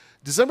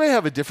 Does anybody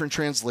have a different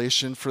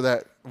translation for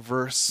that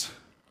verse?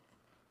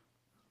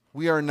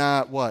 We are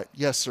not what?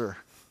 Yes, sir.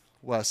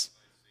 Wes.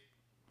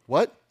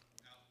 What?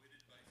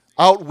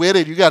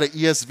 Outwitted. You got an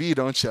ESV,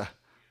 don't you?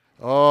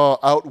 Oh,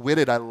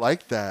 outwitted. I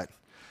like that.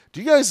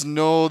 Do you guys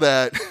know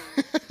that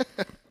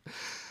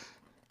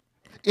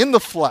in the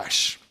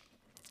flesh,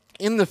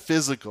 in the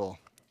physical,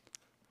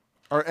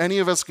 are any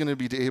of us going to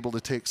be able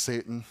to take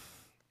Satan?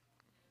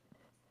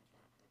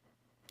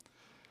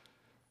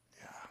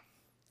 Yeah.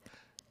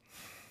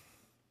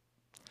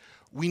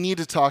 We need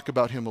to talk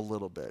about him a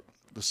little bit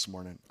this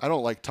morning. I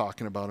don't like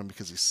talking about him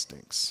because he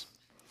stinks.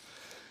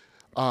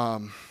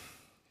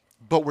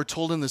 But we're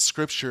told in the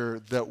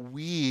scripture that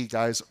we,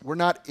 guys, we're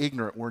not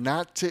ignorant. We're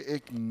not to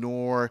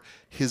ignore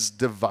his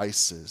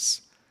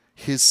devices,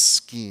 his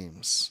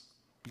schemes,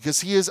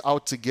 because he is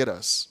out to get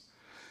us.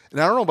 And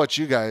I don't know about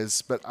you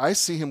guys, but I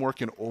see him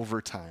working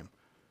overtime.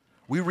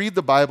 We read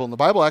the Bible, and the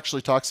Bible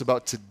actually talks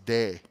about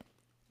today,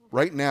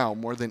 right now,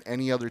 more than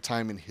any other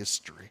time in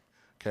history.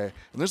 Okay?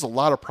 And there's a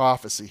lot of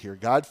prophecy here.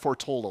 God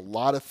foretold a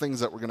lot of things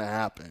that were going to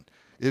happen,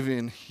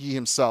 even he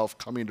himself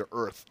coming to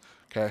earth.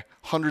 Okay?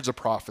 Hundreds of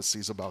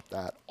prophecies about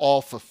that,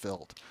 all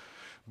fulfilled.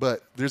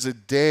 But there's a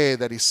day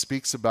that he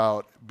speaks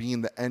about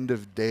being the end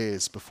of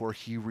days before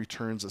he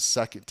returns a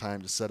second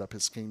time to set up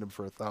his kingdom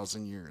for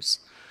 1,000 years.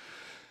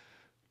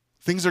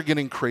 Things are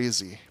getting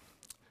crazy.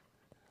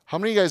 How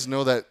many of you guys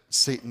know that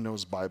Satan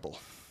knows Bible?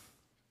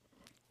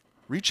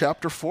 Read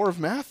chapter 4 of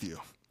Matthew.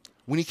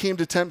 When he came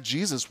to tempt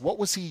Jesus, what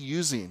was he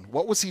using?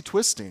 What was he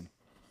twisting?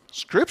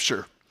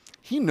 Scripture.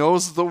 He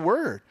knows the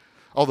word.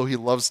 Although he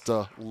loves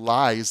to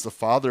lie, he's the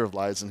father of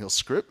lies, and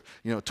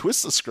he'll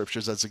twist the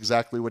scriptures. That's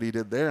exactly what he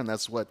did there, and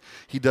that's what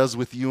he does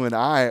with you and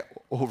I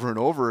over and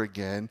over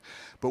again.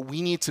 But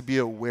we need to be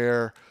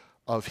aware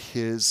of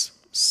his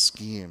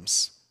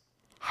schemes.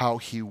 how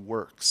he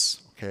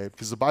works, okay?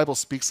 Because the Bible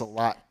speaks a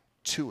lot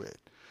to it.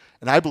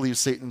 And I believe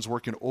Satan's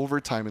working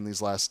overtime in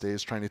these last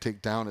days trying to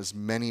take down as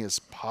many as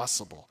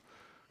possible,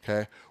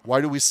 okay?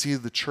 Why do we see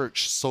the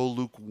church so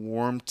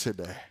lukewarm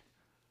today?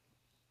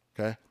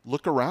 Okay?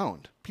 Look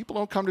around. People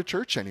don't come to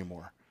church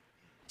anymore.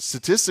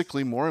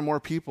 Statistically, more and more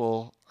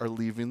people are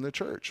leaving the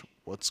church.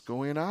 What's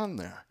going on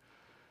there?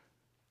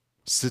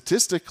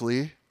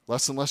 Statistically,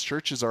 less and less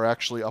churches are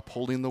actually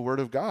upholding the Word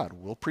of God.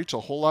 We'll preach a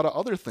whole lot of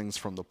other things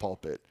from the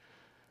pulpit,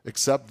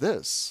 except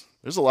this.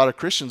 There's a lot of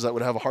Christians that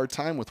would have a hard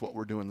time with what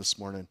we're doing this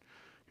morning.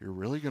 You're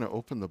really going to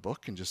open the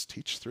book and just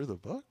teach through the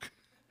book?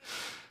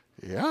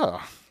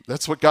 Yeah,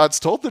 that's what God's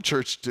told the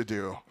church to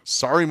do.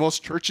 Sorry,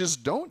 most churches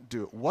don't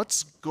do it.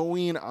 What's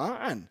going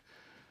on?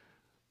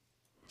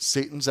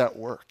 Satan's at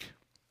work,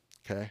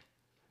 okay?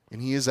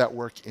 And he is at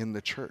work in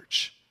the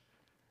church.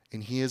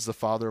 And he is the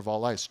father of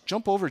all lies.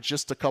 Jump over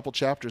just a couple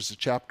chapters to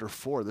chapter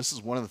 4. This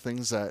is one of the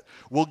things that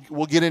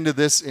we'll get into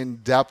this in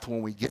depth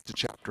when we get to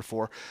chapter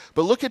 4.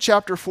 But look at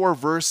chapter 4,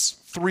 verse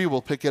 3.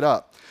 We'll pick it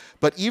up.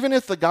 But even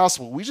if the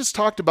gospel, we just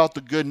talked about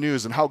the good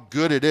news and how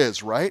good it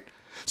is, right?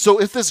 So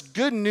if this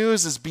good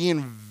news is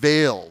being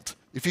veiled,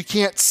 if you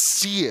can't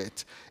see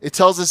it, it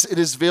tells us it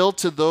is veiled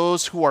to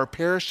those who are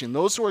perishing,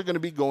 those who are going to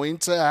be going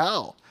to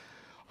hell.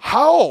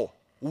 How?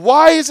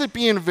 Why is it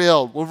being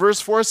veiled? Well, verse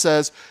 4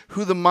 says,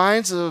 the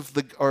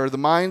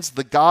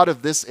God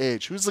of this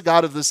age. Who's the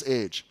God of this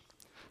age?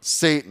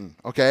 Satan,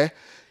 okay?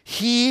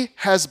 He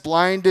has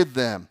blinded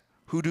them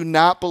who do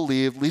not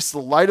believe, lest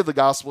the light of the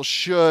gospel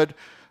should,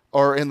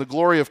 or in the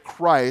glory of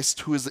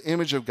Christ, who is the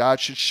image of God,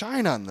 should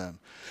shine on them.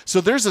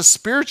 So there's a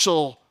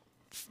spiritual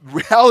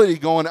reality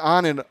going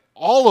on in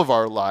all of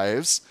our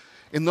lives.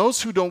 And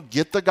those who don't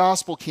get the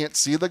gospel, can't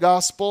see the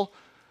gospel,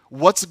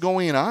 what's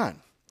going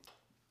on?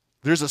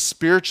 There's a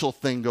spiritual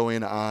thing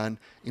going on,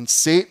 and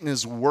Satan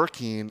is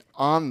working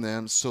on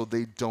them so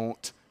they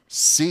don't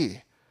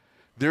see.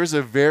 There's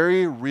a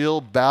very real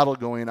battle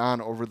going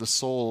on over the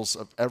souls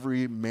of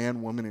every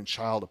man, woman, and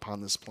child upon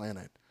this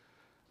planet.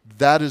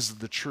 That is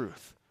the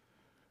truth.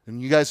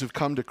 And you guys who've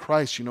come to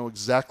Christ, you know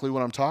exactly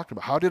what I'm talking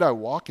about. How did I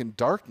walk in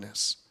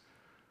darkness?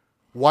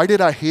 Why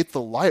did I hate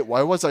the light?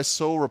 Why was I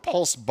so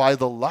repulsed by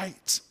the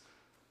light?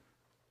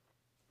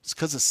 It's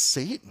because of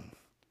Satan.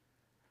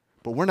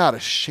 But we're not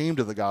ashamed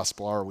of the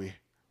gospel, are we?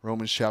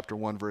 Romans chapter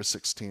 1, verse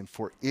 16.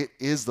 For it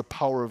is the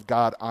power of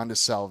God unto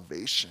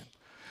salvation.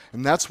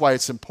 And that's why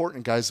it's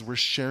important, guys, that we're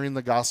sharing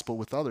the gospel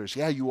with others.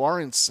 Yeah, you are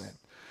in sin,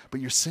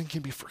 but your sin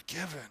can be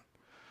forgiven.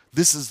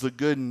 This is the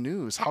good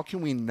news. How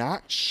can we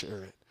not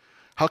share it?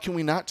 How can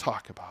we not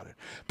talk about it?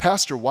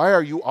 Pastor, why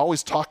are you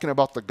always talking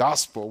about the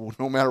gospel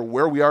no matter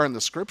where we are in the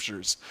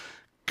scriptures?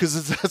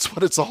 Because that's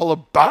what it's all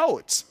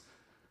about.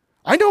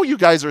 I know you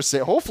guys are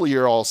saved. Hopefully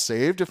you're all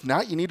saved. If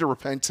not, you need to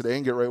repent today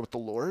and get right with the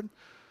Lord.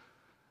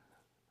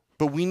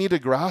 But we need to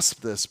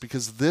grasp this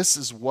because this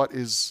is what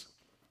is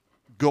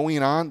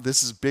going on.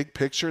 This is big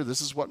picture.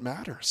 This is what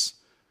matters.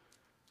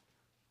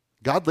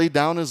 God laid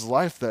down his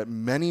life that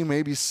many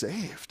may be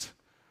saved.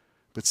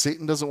 But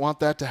Satan doesn't want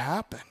that to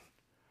happen.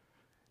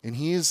 And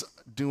he's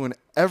doing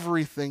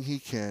everything he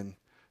can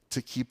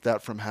to keep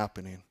that from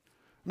happening.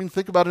 I mean,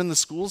 think about it in the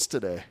schools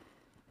today.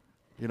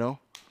 You know,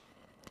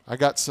 I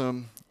got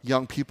some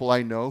young people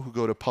I know who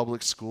go to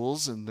public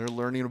schools and they're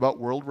learning about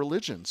world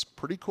religions.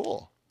 Pretty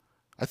cool.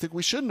 I think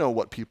we should know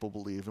what people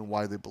believe and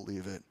why they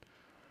believe it.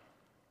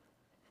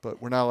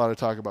 But we're not allowed to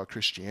talk about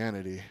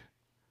Christianity.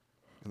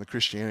 And the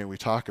Christianity we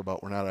talk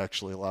about, we're not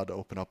actually allowed to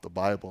open up the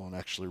Bible and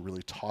actually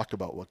really talk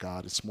about what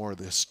God. It's more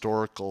the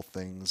historical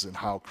things and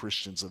how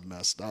Christians have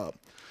messed up.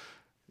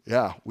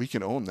 Yeah, we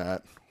can own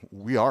that.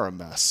 We are a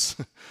mess.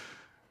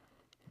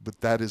 But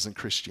that isn't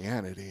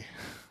Christianity.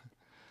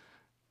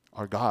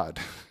 Our God,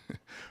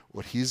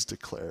 what he's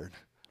declared,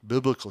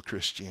 biblical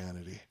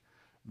Christianity,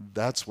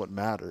 that's what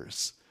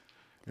matters.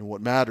 And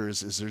what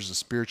matters is there's a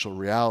spiritual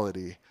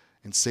reality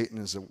and Satan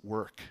is at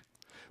work.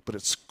 But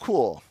it's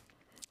cool.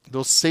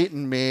 Though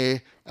Satan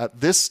may, at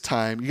this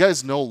time, you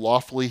guys know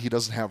lawfully he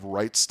doesn't have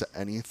rights to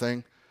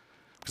anything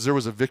because there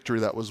was a victory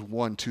that was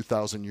won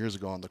 2,000 years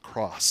ago on the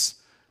cross.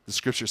 The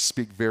scriptures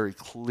speak very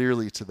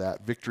clearly to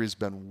that. Victory has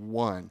been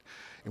won,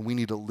 and we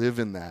need to live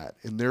in that.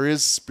 And there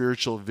is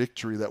spiritual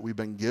victory that we've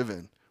been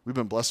given. We've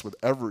been blessed with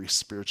every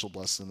spiritual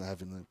blessing in the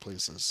heavenly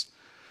places.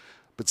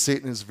 But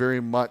Satan is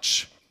very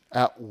much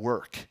at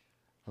work,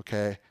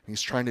 okay? And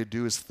he's trying to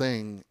do his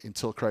thing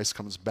until Christ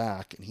comes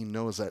back, and he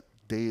knows that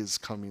day is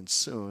coming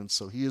soon,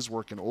 so he is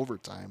working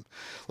overtime.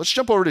 Let's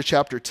jump over to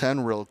chapter 10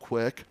 real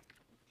quick.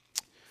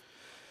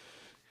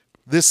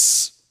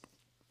 This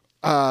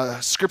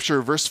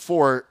scripture, verse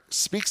 4,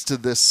 speaks to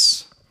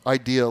this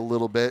idea a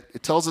little bit.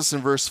 It tells us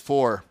in verse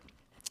 4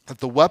 that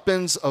the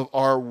weapons of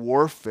our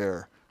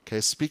warfare,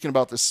 okay, speaking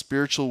about the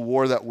spiritual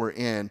war that we're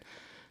in,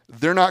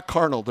 they're not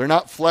carnal, they're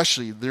not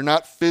fleshly, they're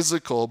not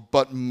physical,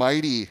 but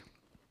mighty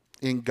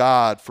in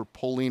God for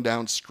pulling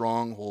down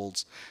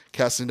strongholds,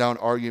 casting down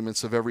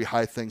arguments of every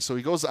high thing. So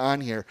he goes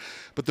on here.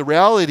 But the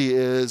reality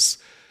is,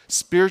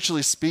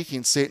 spiritually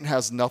speaking, Satan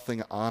has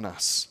nothing on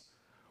us.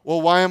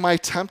 Well, why am I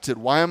tempted?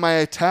 Why am I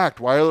attacked?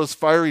 Why are those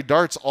fiery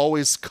darts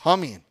always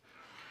coming?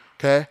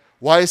 Okay?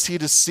 Why is he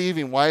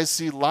deceiving? Why is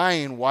he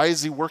lying? Why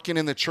is he working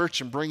in the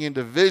church and bringing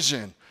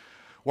division?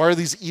 Why are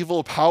these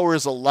evil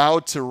powers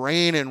allowed to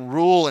reign and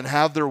rule and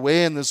have their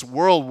way in this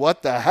world?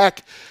 What the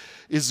heck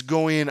is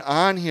going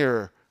on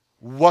here?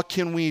 What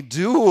can we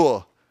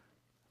do?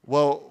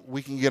 Well,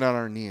 we can get on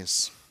our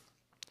knees.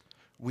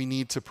 We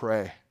need to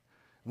pray.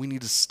 We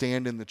need to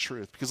stand in the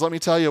truth. Because let me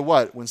tell you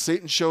what, when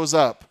Satan shows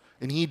up,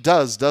 and he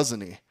does, doesn't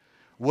he?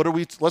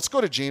 Let's go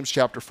to James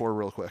chapter 4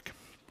 real quick.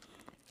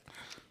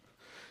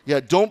 Yeah,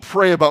 don't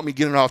pray about me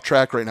getting off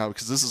track right now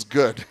because this is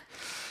good.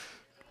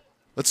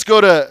 Let's go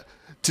to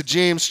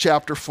James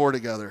chapter 4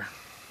 together.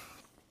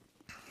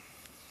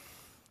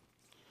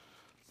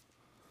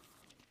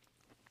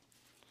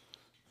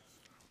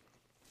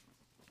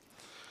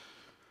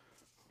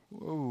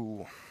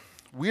 Whoa.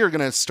 We are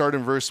going to start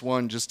in verse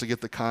 1 just to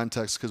get the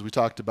context because we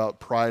talked about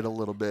pride a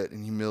little bit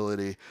and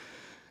humility.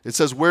 It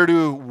says, where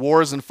do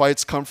wars and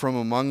fights come from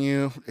among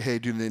you? Hey,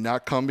 do they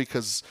not come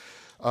because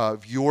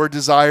of your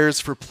desires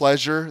for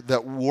pleasure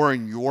that war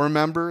in your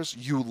members?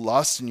 You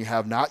lust and you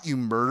have not. You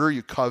murder,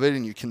 you covet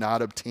and you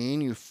cannot obtain.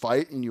 You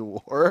fight and you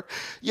war.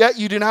 Yet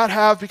you do not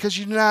have because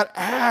you do not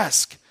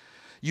ask.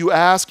 You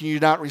ask and you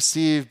do not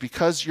receive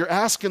because you're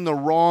asking the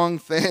wrong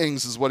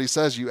things, is what he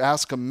says. You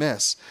ask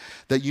amiss,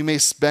 that you may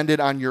spend it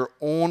on your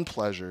own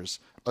pleasures.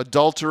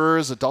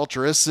 Adulterers,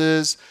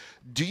 adulteresses,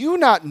 do you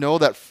not know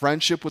that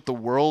friendship with the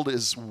world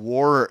is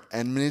war or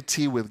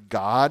enmity with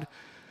God?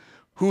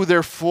 Who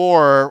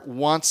therefore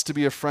wants to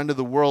be a friend of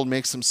the world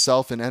makes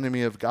himself an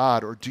enemy of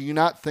God? Or do you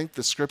not think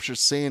the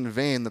scriptures say in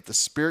vain that the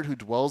spirit who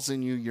dwells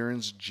in you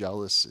yearns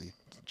jealously?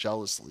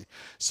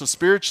 So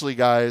spiritually,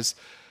 guys,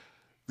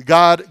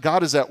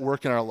 God is at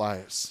work in our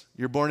lives.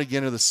 You're born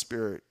again of the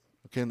Spirit.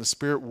 Okay, and the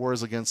Spirit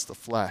wars against the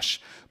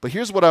flesh. But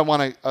here's what I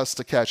want us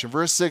to catch. In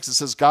verse 6, it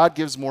says, God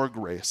gives more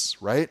grace,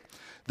 right?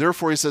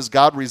 Therefore, he says,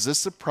 God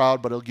resists the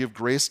proud, but he'll give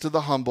grace to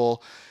the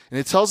humble. And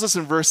it tells us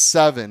in verse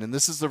 7, and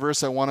this is the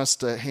verse I want us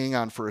to hang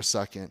on for a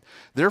second.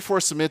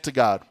 Therefore, submit to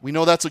God. We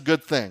know that's a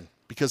good thing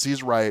because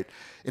he's right.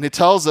 And it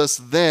tells us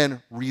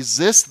then,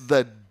 resist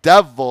the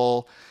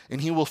devil, and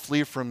he will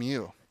flee from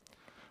you.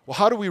 Well,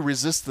 how do we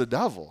resist the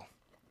devil?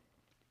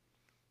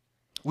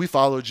 We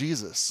follow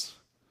Jesus.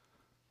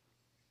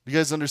 You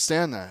guys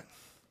understand that?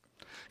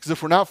 Because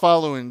if we're not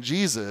following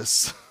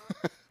Jesus,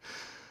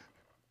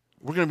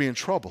 we're going to be in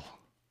trouble.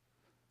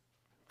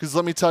 Because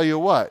let me tell you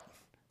what,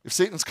 if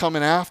Satan's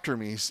coming after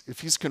me,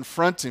 if he's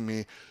confronting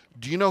me,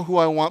 do you know who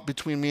I want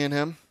between me and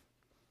him?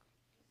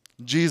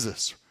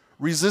 Jesus.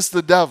 Resist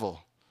the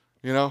devil.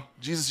 You know,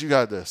 Jesus, you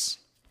got this.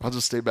 I'll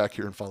just stay back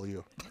here and follow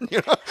you.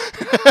 You know?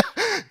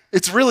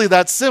 It's really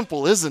that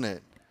simple, isn't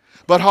it?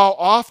 But how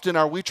often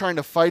are we trying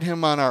to fight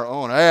him on our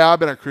own? Hey, I've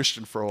been a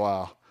Christian for a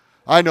while.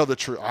 I know the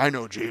truth. I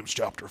know James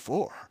chapter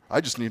 4. I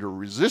just need to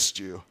resist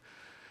you,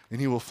 and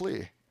he will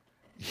flee.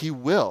 He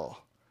will.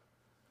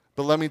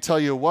 But let me tell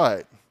you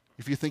what.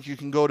 If you think you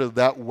can go to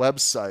that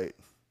website,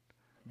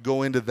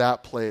 go into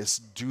that place,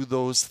 do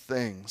those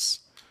things,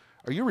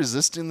 are you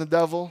resisting the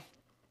devil?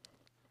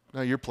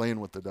 No, you're playing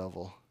with the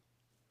devil.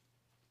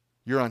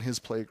 You're on his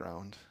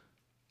playground.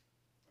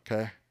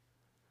 Okay?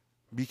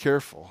 Be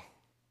careful.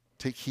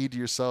 Take heed to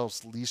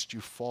yourselves, lest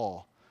you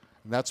fall.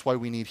 And that's why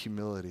we need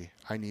humility.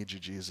 I need you,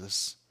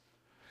 Jesus.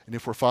 And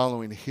if we're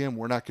following him,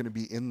 we're not going to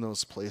be in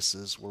those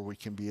places where we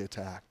can be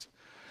attacked.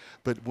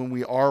 But when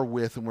we are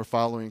with and we're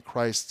following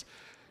Christ,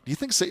 do you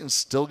think Satan's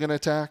still going to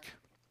attack?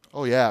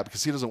 Oh, yeah,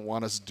 because he doesn't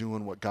want us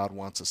doing what God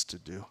wants us to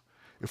do.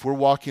 If we're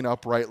walking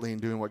uprightly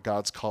and doing what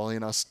God's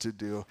calling us to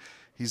do,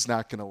 he's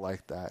not going to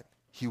like that.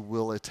 He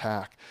will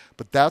attack.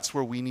 But that's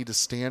where we need to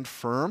stand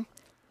firm.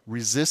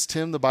 Resist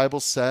him, the Bible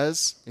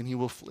says, and he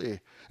will flee.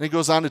 And it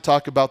goes on to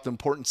talk about the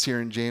importance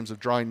here in James of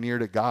drawing near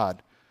to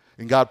God.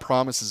 And God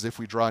promises if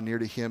we draw near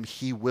to him,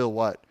 he will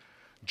what?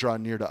 Draw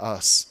near to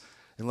us.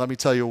 And let me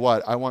tell you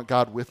what, I want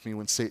God with me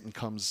when Satan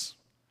comes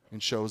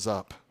and shows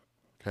up.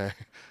 Okay?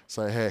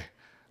 Say, hey,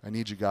 I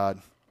need you, God.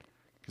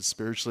 Because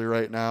spiritually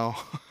right now,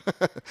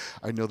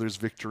 I know there's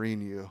victory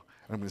in you.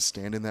 And I'm going to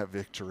stand in that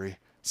victory.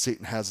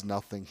 Satan has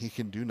nothing. He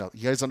can do nothing.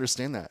 You guys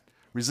understand that?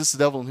 Resist the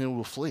devil and he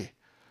will flee.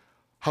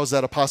 How is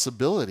that a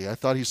possibility? I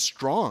thought he's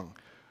strong.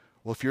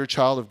 Well, if you're a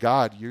child of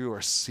God, you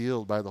are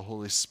sealed by the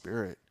Holy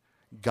Spirit.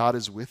 God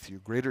is with you.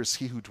 Greater is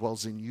he who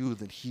dwells in you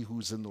than he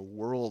who's in the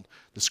world,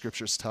 the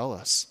scriptures tell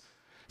us.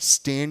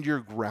 Stand your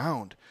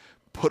ground.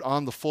 Put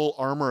on the full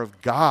armor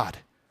of God.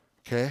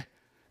 Okay?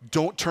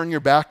 Don't turn your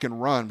back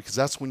and run because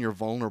that's when you're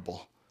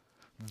vulnerable.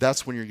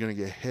 That's when you're going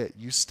to get hit.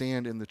 You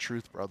stand in the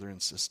truth, brother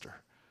and sister.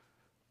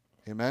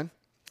 Amen?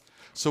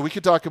 So we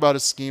could talk about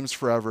his schemes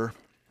forever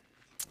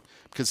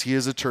because he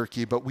is a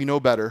turkey, but we know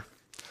better.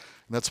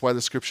 And that's why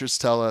the scriptures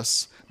tell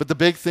us. But the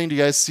big thing, do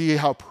you guys see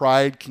how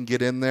pride can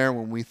get in there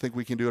when we think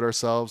we can do it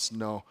ourselves?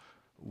 No.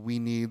 We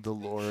need the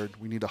Lord.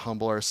 We need to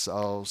humble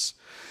ourselves.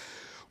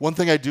 One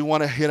thing I do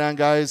want to hit on,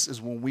 guys,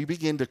 is when we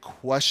begin to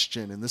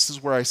question, and this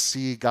is where I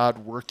see God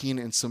working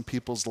in some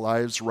people's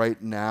lives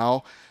right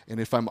now, and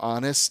if I'm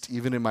honest,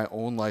 even in my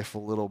own life a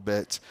little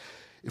bit,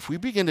 if we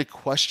begin to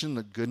question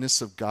the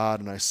goodness of God,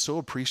 and I so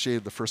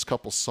appreciated the first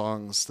couple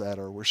songs that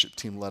our worship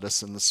team led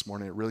us in this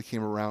morning. It really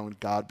came around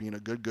God being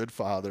a good, good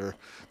Father,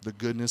 the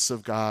goodness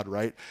of God,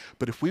 right?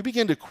 But if we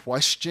begin to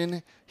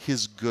question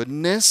his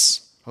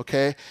goodness,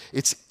 okay,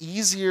 it's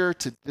easier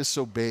to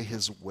disobey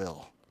his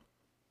will.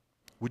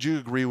 Would you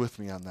agree with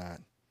me on that?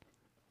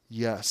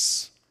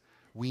 Yes.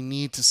 We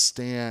need to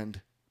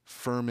stand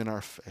firm in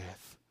our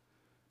faith.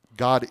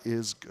 God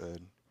is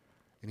good,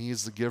 and he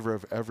is the giver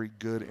of every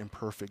good and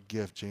perfect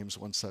gift, James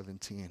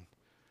 1:17.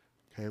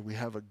 Okay, we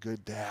have a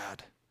good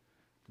dad,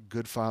 a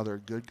good father, a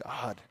good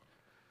God,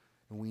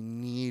 and we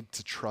need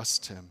to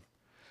trust him.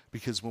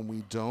 Because when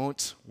we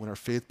don't, when our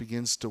faith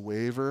begins to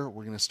waver,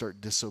 we're going to start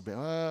disobeying.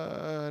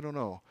 I don't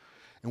know.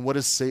 And what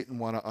does Satan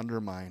want to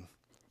undermine?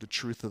 The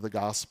truth of the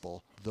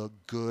gospel, the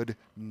good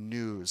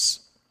news.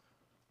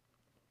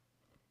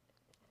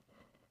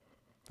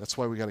 That's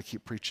why we got to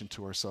keep preaching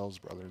to ourselves,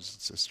 brothers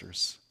and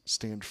sisters.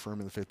 Stand firm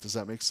in the faith. Does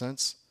that make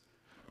sense?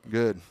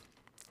 Good.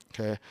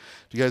 Okay.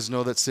 Do you guys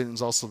know that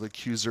Satan's also the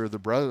accuser of the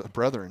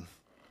brethren?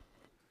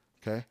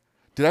 Okay.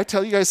 Did I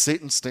tell you guys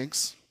Satan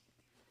stinks?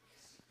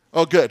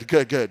 Oh, good.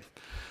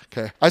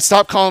 Okay. I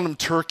stopped calling him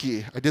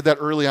turkey. I did that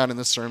early on in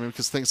this sermon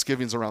because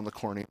Thanksgiving's around the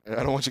corner. I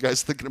don't want you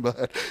guys thinking about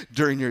that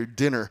during your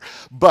dinner.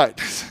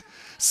 But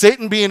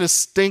Satan being a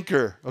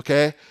stinker,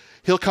 okay?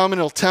 He'll come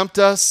and he'll tempt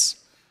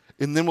us,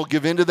 and then we'll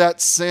give into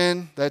that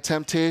sin, that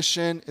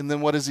temptation, and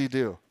then what does he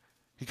do?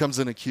 He comes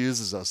and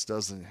accuses us,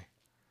 doesn't he?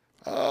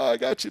 Oh, I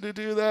got you to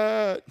do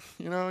that,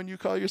 and you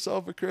call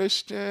yourself a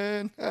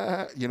Christian,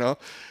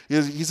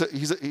 he's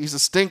a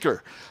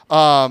stinker.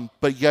 But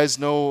you guys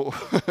know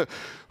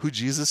who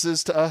Jesus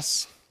is to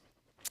us?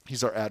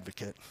 He's our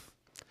advocate.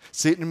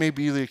 Satan may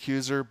be the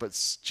accuser, but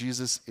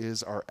Jesus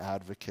is our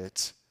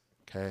advocate.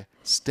 Okay,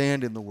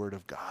 stand in the word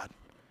of God.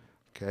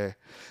 Okay,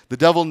 the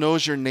devil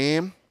knows your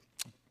name,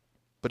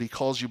 but he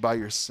calls you by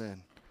your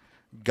sin.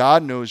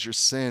 God knows your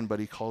sin, but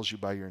he calls you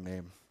by your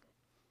name.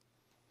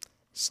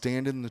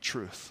 Stand in the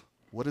truth.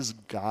 What does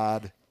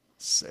God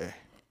say?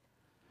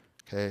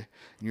 Okay?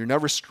 And you're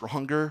never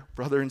stronger,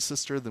 brother and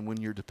sister, than when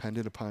you're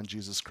dependent upon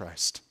Jesus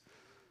Christ.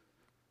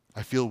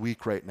 I feel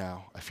weak right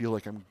now. I feel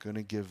like I'm going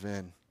to give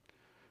in.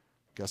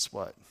 Guess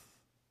what?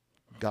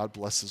 God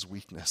blesses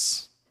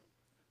weakness.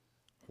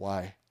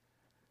 Why?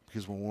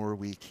 Because when we're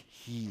weak,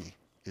 he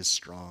is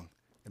strong.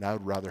 And I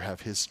would rather have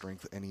his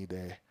strength any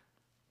day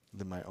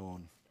than my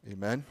own.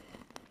 Amen?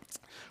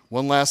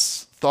 One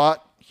last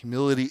thought.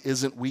 Humility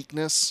isn't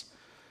weakness.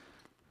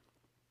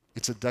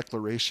 It's a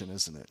declaration,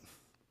 isn't it?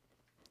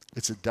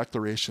 It's a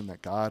declaration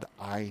that, God,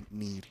 I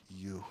need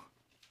you.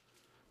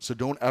 So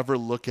don't ever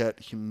look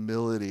at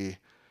humility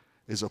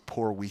as a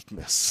poor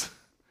weakness.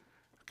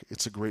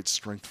 It's a great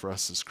strength for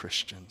us as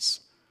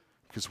Christians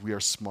because we are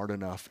smart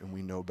enough and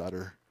we know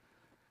better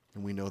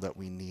and we know that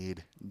we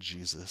need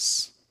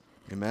Jesus.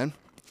 Amen?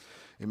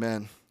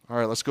 Amen. All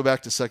right, let's go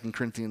back to 2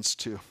 Corinthians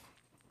 2.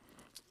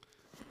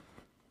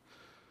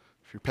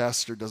 If your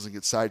pastor doesn't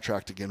get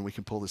sidetracked again, we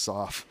can pull this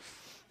off.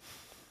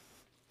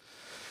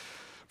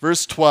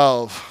 Verse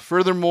 12,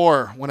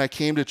 furthermore, when I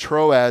came to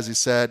Troas, he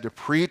said, to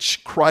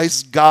preach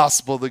Christ's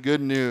gospel, the good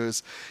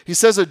news. He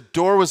says a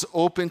door was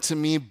opened to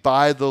me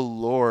by the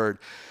Lord.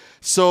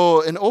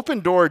 So an open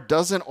door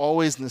doesn't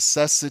always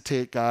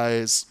necessitate,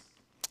 guys,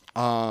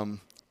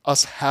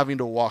 us having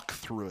to walk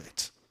through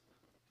it.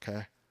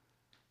 Okay?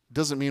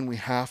 Doesn't mean we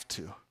have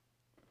to.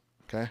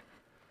 Okay?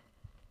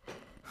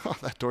 Oh,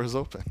 that door is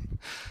open.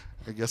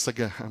 I guess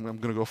I'm going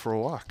to go for a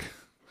walk.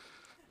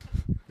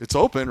 It's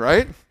open,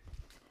 right?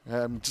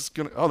 I'm just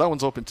going to, that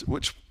one's open too.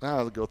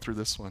 I'll go through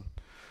this one.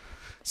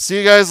 See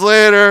you guys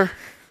later.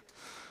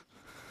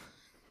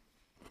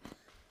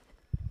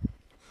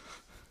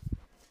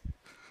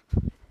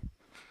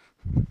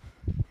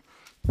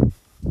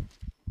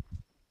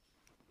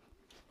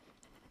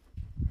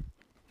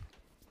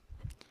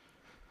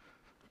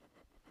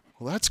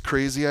 Well, that's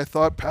crazy. I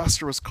thought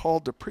Pastor was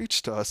called to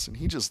preach to us, and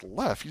he just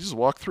left. He just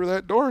walked through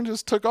that door and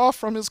just took off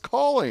from his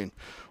calling.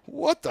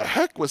 What the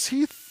heck was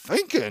he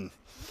thinking?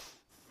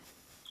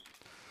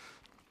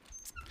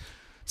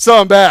 So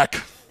I'm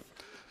back.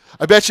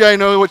 I bet you I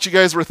know what you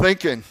guys were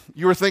thinking.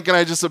 You were thinking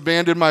I just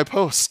abandoned my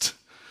post,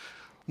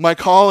 my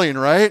calling,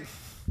 right?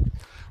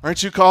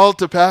 Aren't you called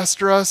to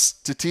pastor us,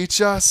 to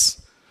teach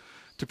us,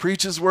 to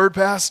preach his word,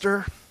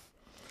 Pastor?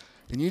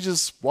 And you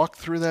just walked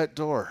through that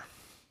door.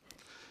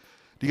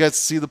 Do you guys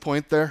see the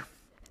point there?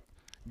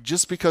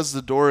 Just because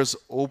the door is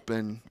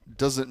open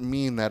doesn't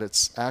mean that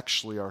it's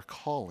actually our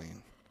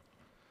calling.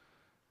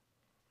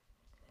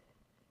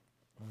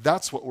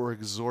 That's what we're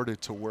exhorted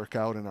to work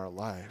out in our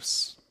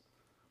lives.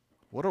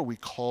 What are we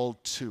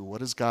called to?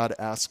 What is God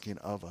asking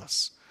of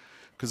us?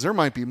 Because there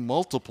might be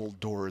multiple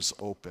doors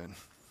open.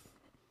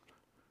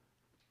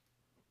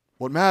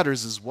 What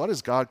matters is, what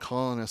is God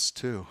calling us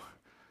to?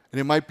 And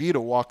it might be to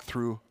walk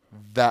through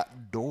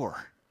that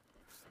door.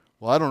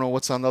 Well, I don't know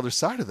what's on the other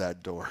side of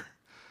that door.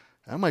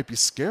 That might be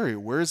scary.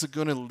 Where is it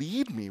going to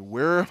lead me?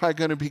 Where am I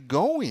going to be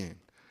going?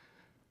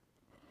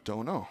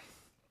 Don't know.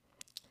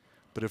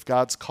 But if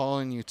God's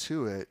calling you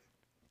to it,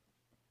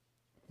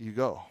 you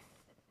go.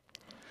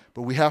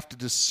 But we have to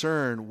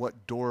discern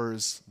what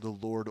doors the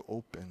Lord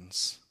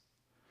opens.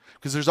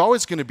 Because there's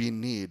always going to be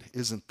need,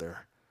 isn't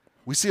there?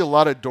 We see a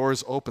lot of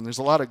doors open. There's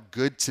a lot of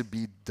good to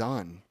be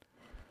done.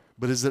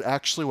 But is it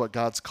actually what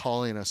God's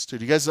calling us to?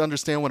 Do you guys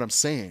understand what I'm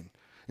saying?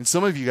 And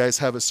some of you guys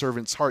have a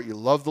servant's heart. You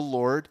love the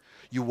Lord.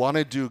 You want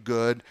to do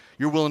good.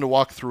 You're willing to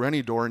walk through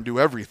any door and do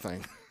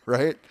everything,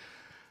 right?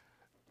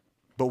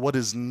 But what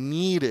is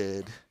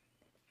needed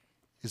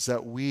is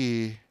that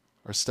we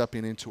are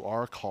stepping into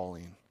our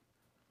calling,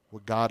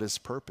 what God has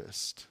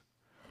purposed.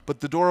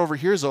 But the door over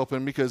here is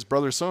open because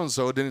brother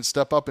so-and-so didn't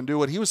step up and do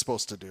what he was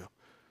supposed to do.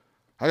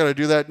 I got to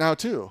do that now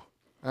too.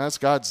 That's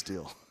God's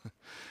deal.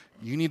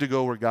 You need to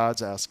go where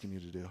God's asking you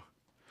to do.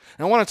 And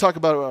I want to talk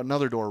about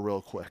another door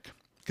real quick,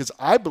 because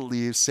I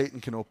believe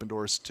Satan can open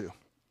doors too.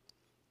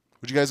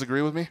 Would you guys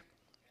agree with me?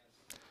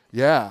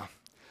 Yeah.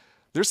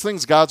 There's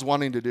things God's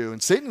wanting to do,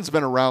 and Satan's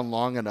been around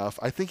long enough.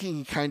 I think he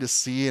can kind of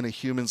see in a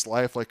human's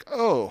life like,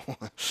 oh,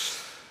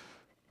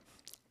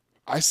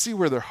 I see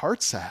where their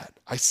heart's at.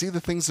 I see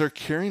the things they're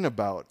caring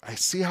about. I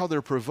see how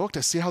they're provoked.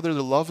 I see how they're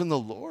loving the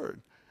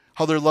Lord,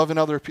 how they're loving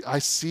other people. I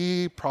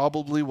see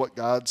probably what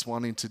God's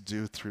wanting to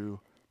do through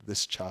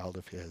this child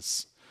of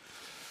his.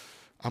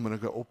 I'm going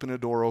to go open a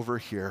door over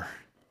here,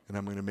 and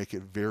I'm going to make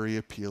it very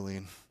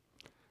appealing,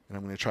 and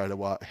I'm going to try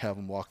to have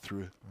him walk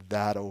through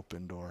that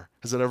open door.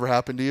 Has that ever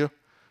happened to you?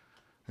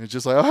 And it's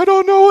just like, I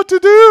don't know what to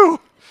do.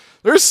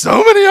 There's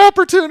so many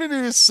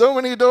opportunities, so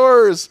many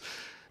doors.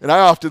 And I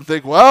often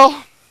think,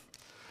 well,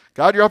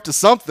 God, you're up to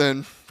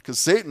something, because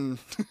Satan,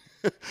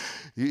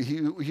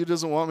 he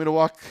doesn't want me to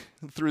walk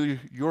through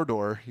your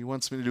door. He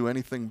wants me to do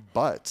anything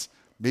but.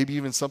 Maybe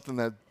even something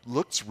that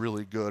looks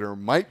really good or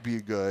might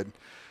be good,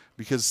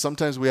 because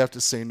sometimes we have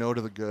to say no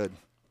to the good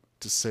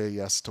to say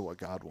yes to what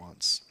God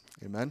wants.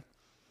 Amen?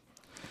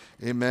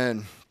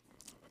 Amen.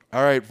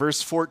 All right,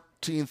 verse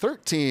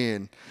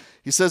 13.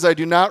 He says, I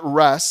do not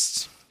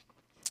rest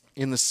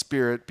in the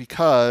Spirit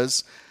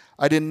because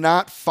I did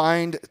not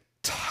find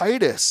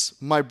Titus,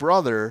 my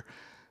brother,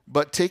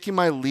 but taking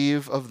my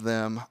leave of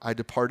them, I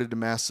departed to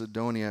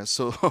Macedonia.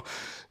 So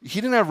he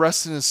didn't have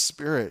rest in his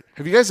spirit.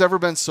 Have you guys ever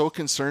been so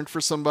concerned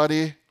for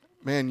somebody?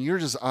 Man, you're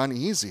just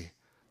uneasy.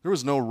 There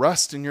was no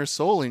rest in your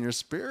soul, in your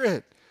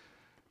spirit.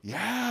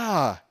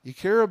 Yeah, you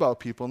care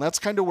about people. And that's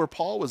kind of where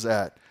Paul was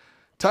at.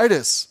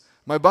 Titus,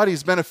 my buddy,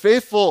 has been a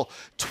faithful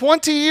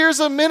 20 years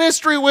of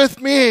ministry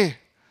with me.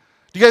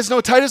 Do you guys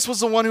know Titus was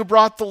the one who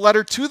brought the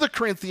letter to the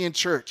Corinthian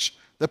church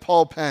that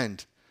Paul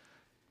penned?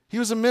 He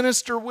was a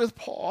minister with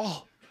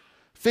Paul.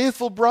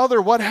 Faithful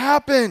brother, what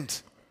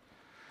happened?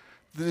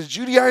 Did the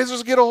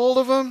Judaizers get a hold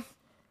of him?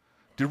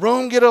 Did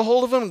Rome get a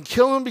hold of him and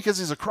kill him because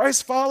he's a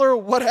Christ follower?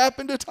 What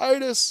happened to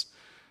Titus?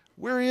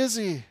 Where is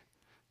he?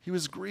 He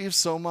was grieved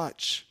so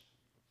much.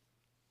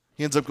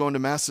 He ends up going to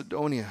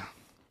Macedonia.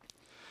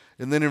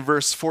 And then in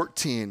verse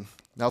 14,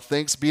 now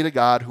thanks be to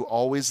God who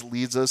always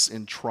leads us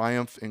in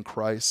triumph in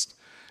Christ.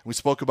 We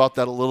spoke about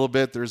that a little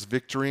bit. There's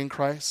victory in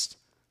Christ.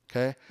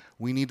 Okay?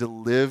 We need to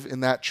live in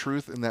that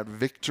truth, in that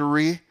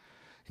victory.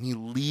 And he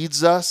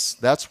leads us.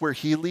 That's where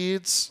he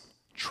leads.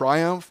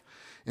 Triumph.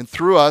 And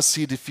through us,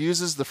 he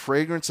diffuses the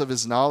fragrance of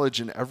his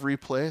knowledge in every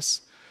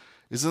place.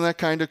 Isn't that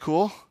kind of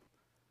cool?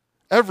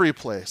 Every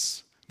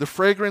place. The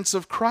fragrance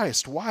of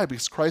Christ. Why?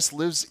 Because Christ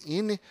lives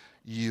in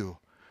you.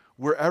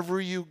 Wherever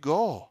you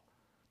go,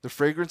 the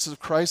fragrance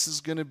of Christ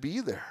is going to be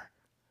there.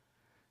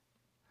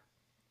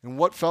 And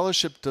what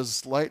fellowship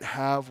does light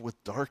have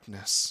with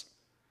darkness?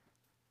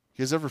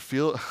 You guys ever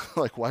feel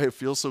like why it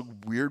feels so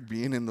weird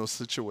being in those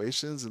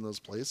situations, in those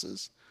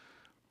places?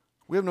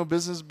 We have no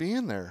business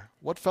being there.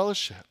 What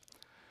fellowship?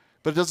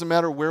 But it doesn't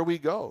matter where we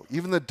go.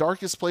 Even the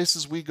darkest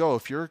places we go,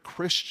 if you're a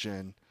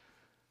Christian,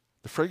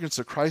 the fragrance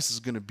of Christ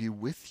is going to be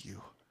with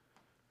you.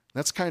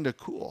 That's kind of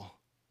cool.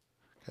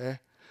 Okay? I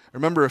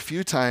remember a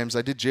few times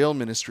I did jail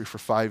ministry for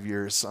 5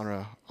 years on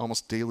an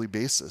almost daily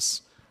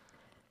basis.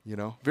 You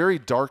know, very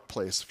dark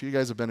place. A few of you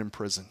guys have been in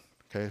prison.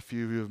 Okay? A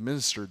few of you have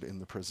ministered in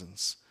the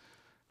prisons.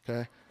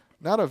 Okay?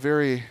 Not a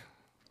very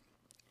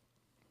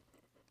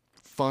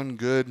fun,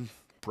 good,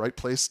 bright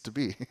place to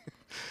be.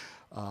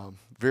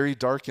 Very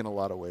dark in a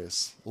lot of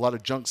ways. A lot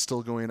of junk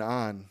still going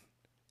on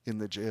in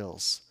the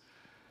jails.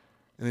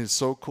 And it's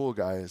so cool,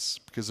 guys,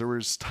 because there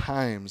was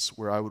times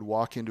where I would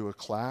walk into a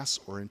class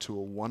or into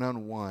a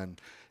one-on-one,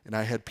 and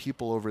I had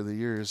people over the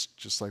years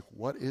just like,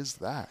 what is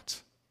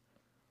that?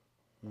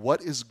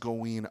 What is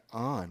going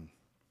on?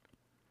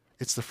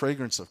 It's the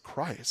fragrance of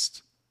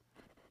Christ.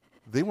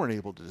 They weren't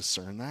able to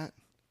discern that.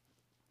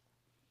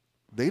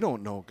 They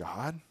don't know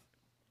God.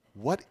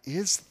 What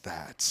is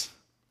that?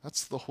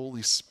 That's the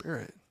Holy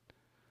Spirit.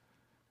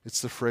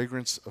 It's the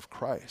fragrance of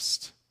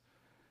Christ.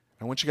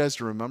 I want you guys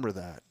to remember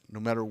that. No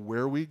matter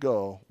where we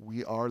go,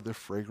 we are the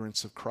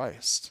fragrance of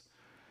Christ.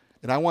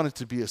 And I want it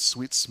to be a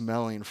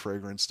sweet-smelling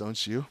fragrance,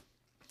 don't you?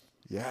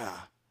 Yeah.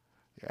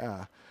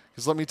 Yeah.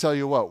 Because let me tell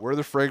you what, we're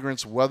the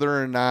fragrance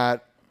whether or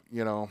not,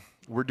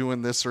 we're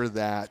doing this or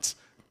that.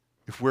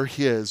 If we're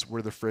his,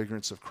 we're the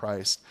fragrance of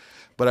Christ.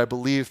 But I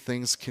believe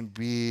things can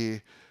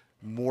be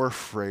more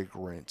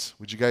fragrant.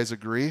 Would you guys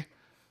agree?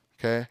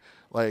 Okay?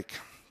 Like,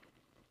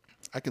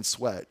 I can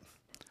sweat.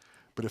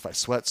 But if I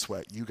sweat,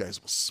 you guys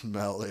will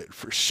smell it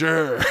for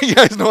sure. You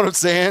guys know what I'm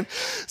saying?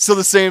 So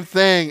the same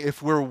thing,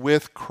 if we're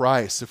with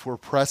Christ, if we're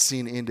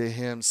pressing into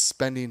him,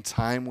 spending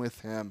time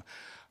with him,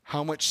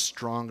 how much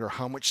stronger,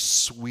 how much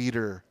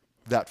sweeter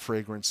that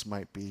fragrance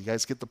might be. You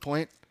guys get the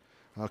point?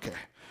 Okay.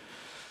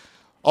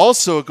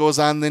 Also, it goes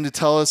on then to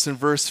tell us in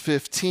verse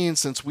 15,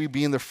 since we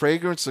being the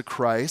fragrance of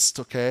Christ,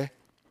 okay,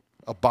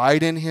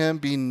 abide in him,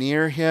 be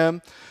near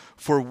him,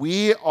 for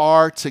we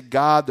are to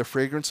God the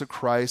fragrance of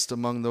Christ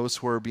among those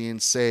who are being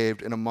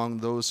saved and among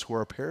those who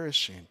are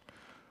perishing.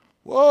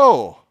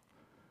 Whoa.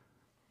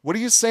 What are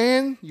you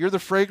saying? You're the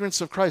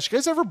fragrance of Christ. You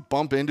guys ever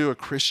bump into a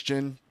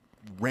Christian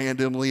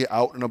randomly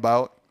out and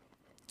about?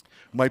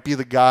 Might be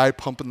the guy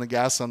pumping the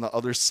gas on the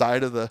other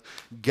side of the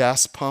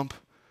gas pump.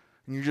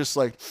 And you're just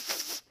like,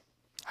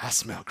 I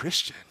smell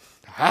Christian.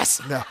 I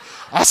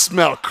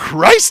smell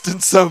Christ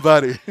in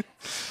somebody.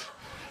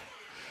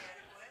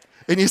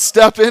 And you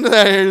step into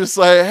that and you're just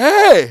like,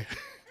 hey,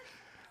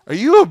 are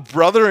you a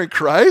brother in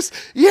Christ?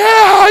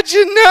 Yeah, how'd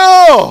you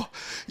know?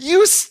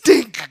 You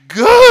stink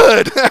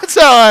good. That's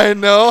how I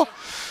know.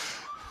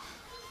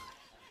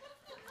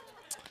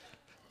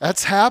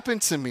 That's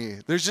happened to me.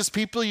 There's just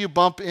people you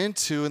bump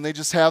into and they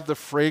just have the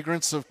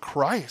fragrance of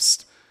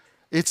Christ.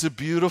 It's a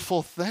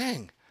beautiful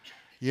thing,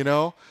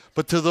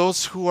 But to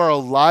those who are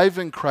alive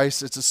in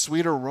Christ, it's a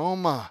sweet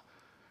aroma.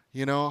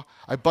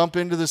 I bump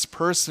into this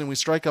person, we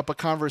strike up a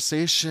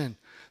conversation.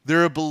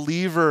 They're a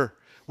believer.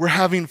 We're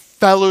having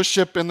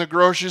fellowship in the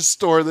grocery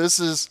store. This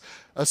is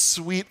a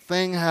sweet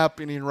thing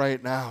happening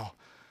right now.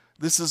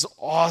 This is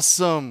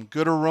awesome.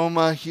 Good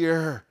aroma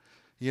here.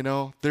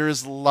 There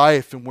is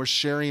life and we're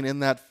sharing in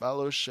that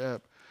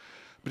fellowship.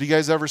 But do you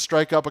guys ever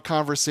strike up a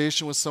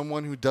conversation with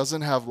someone who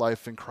doesn't have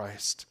life in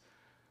Christ?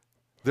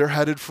 They're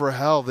headed for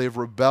hell. They've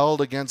rebelled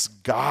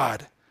against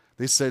God.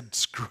 They said,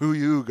 screw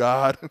you,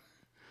 God.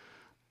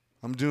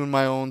 I'm doing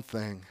my own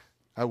thing.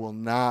 I will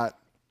not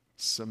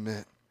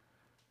submit.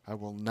 I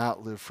will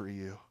not live for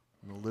you.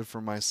 I'm going to live for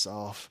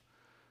myself.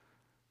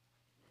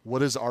 What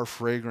does our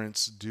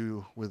fragrance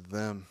do with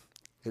them?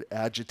 It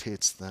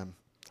agitates them.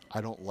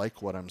 I don't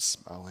like what I'm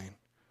smelling.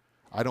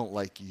 I don't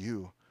like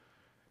you.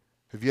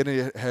 Have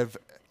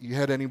you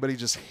had anybody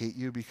just hate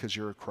you because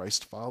you're a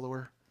Christ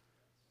follower?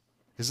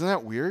 Isn't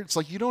that weird? It's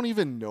like you don't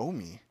even know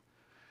me.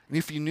 And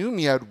if you knew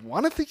me, I'd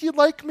want to think you'd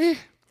like me.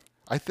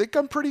 I think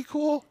I'm pretty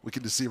cool. We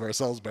can deceive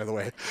ourselves, by the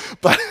way.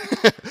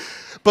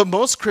 But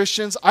most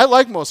Christians, I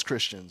like most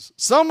Christians.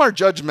 Some are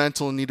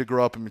judgmental and need to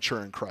grow up and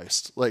mature in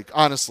Christ. Like,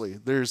 honestly,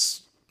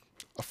 there's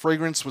a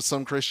fragrance with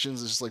some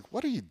Christians. It's just like,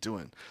 what are you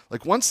doing?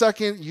 Like, 1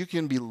 second, you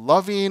can be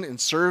loving and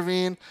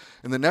serving.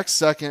 And the next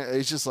second,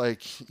 it's just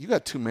like, you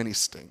got too many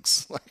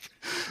stinks. Like,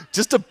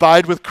 just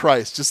abide with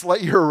Christ. Just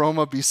let your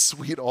aroma be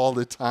sweet all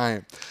the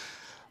time.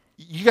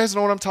 You guys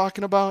know what I'm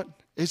talking about?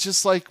 It's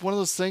just like one of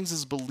those things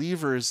as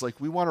believers, like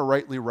we want to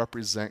rightly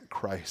represent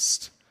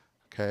Christ,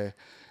 okay?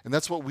 And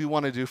that's what we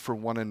want to do for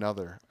one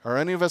another. Are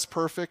any of us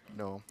perfect?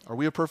 No. Are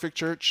we a perfect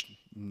church?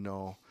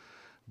 No.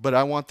 But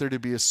I want there to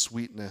be a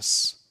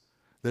sweetness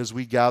that as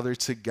we gather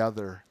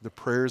together, the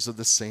prayers of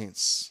the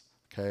saints,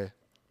 okay?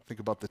 Think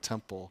about the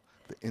temple,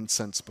 the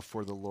incense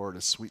before the Lord,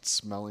 a sweet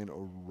smelling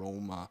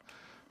aroma.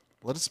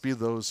 Let us be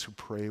those who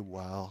pray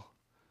well,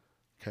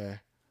 okay?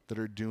 That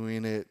are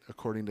doing it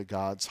according to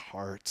God's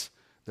heart.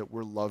 That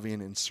we're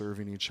loving and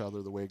serving each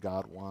other the way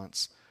God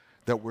wants.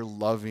 That we're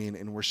loving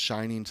and we're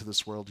shining to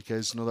this world. You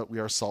guys know that we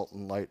are salt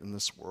and light in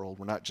this world.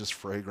 We're not just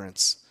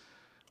fragrance.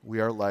 We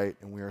are light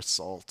and we are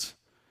salt.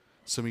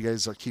 Some of you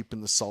guys are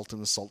keeping the salt in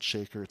the salt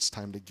shaker. It's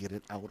time to get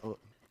it out.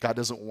 God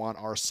doesn't want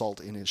our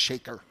salt in his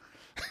shaker.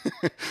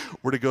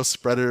 We're to go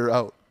spread it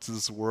out to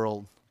this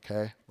world.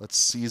 Okay? Let's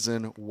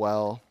season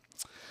well.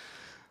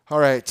 All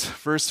right.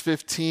 Verse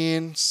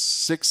 15,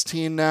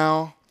 16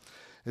 now.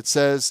 It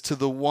says, to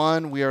the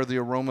one, we are the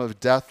aroma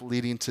of death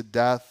leading to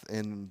death,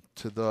 and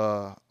to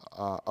the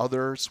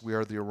others, we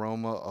are the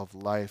aroma of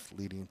life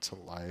leading to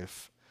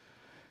life.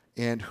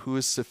 And who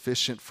is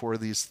sufficient for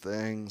these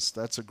things?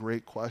 That's a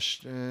great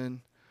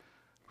question.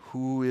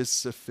 Who is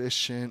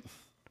sufficient?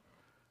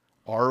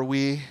 Are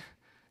we?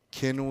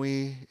 Can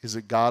we? Is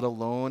it God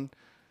alone?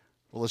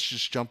 Well, let's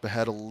just jump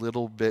ahead a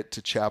little bit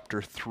to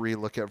chapter 3.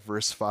 Look at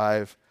verse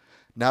 5.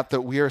 Not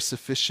that we are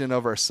sufficient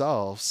of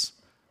ourselves,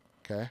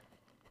 okay?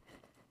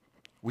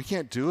 We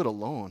can't do it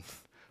alone,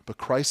 but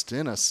Christ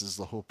in us is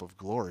the hope of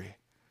glory,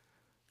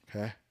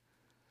 okay?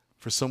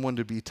 For someone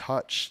to be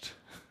touched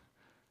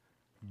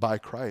by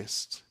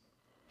Christ,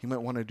 he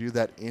might want to do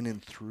that in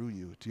and through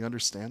you. Do you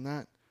understand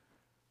that?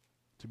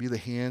 To be the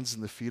hands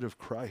and the feet of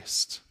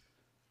Christ,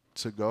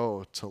 to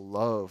go, to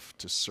love,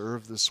 to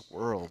serve this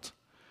world,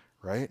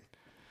 right?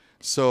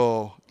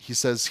 So he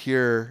says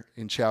here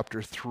in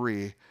chapter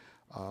 3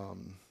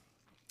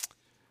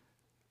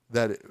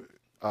 that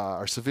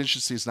our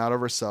sufficiency is not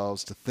of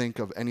ourselves to think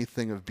of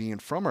anything of being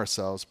from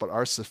ourselves, but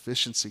our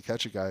sufficiency,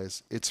 catch it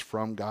guys, it's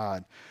from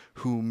God,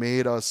 who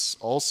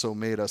also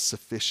made us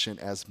sufficient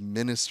as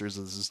ministers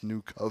of this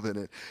new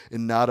covenant,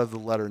 and not of the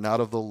letter, not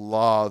of the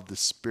law of the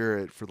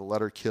Spirit, for the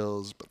letter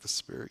kills, but the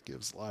Spirit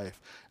gives life.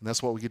 And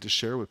that's what we get to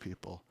share with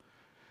people.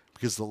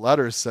 Because the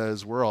letter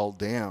says we're all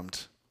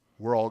damned.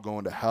 We're all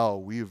going to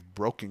hell. We've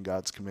broken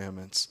God's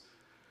commandments.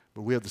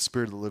 But we have the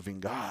Spirit of the living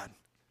God.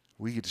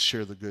 We get to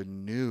share the good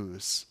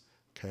news,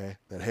 okay,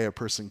 that, hey, a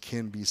person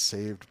can be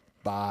saved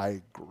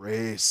by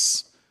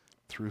grace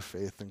through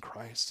faith in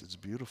Christ. It's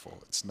beautiful.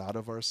 It's not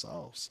of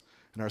ourselves.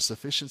 And our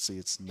sufficiency,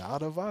 it's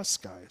not of us,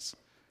 guys.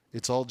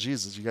 It's all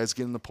Jesus. You guys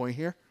getting the point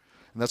here?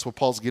 And that's what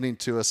Paul's getting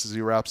to us as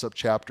he wraps up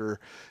chapter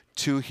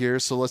 2 here.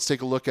 So let's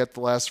take a look at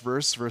the last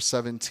verse, verse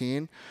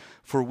 17.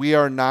 For we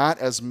are not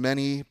as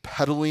many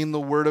peddling the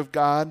word of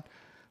God,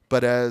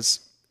 but as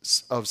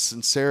of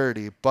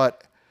sincerity,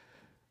 but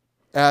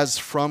as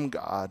from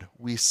God,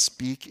 we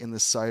speak in the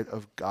sight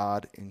of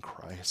God in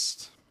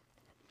Christ.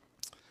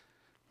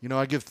 You know,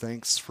 I give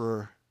thanks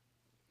for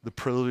the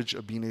privilege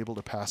of being able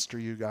to pastor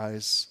you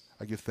guys.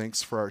 I give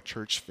thanks for our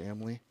church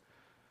family.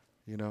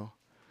 You know,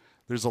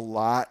 there's a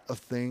lot of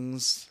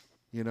things,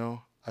 you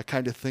know, I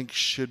kind of think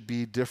should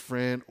be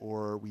different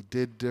or we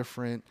did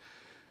different,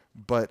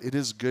 but it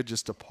is good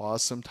just to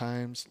pause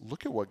sometimes.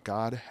 Look at what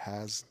God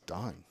has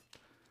done.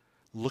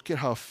 Look at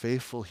how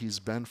faithful he's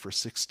been for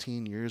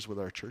 16 years with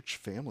our church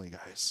family,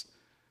 guys.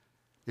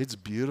 It's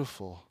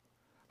beautiful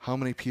how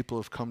many people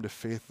have come to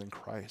faith in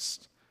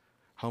Christ,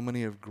 how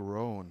many have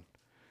grown.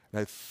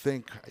 And I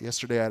think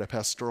yesterday I had a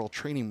pastoral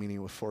training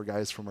meeting with 4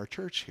 guys from our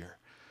church here.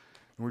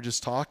 And we're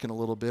just talking a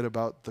little bit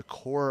about the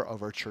core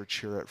of our church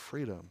here at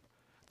Freedom,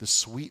 the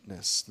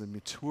sweetness, the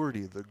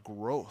maturity, the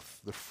growth,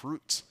 the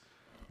fruit.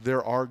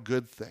 There are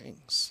good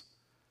things.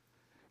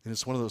 And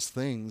it's one of those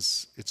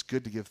things, it's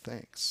good to give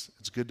thanks.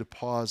 It's good to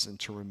pause and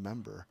to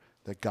remember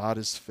that God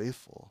is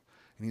faithful.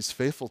 And he's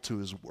faithful to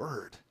his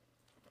word.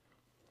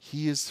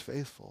 He is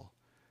faithful.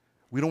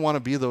 We don't want to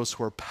be those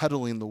who are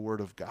peddling the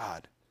word of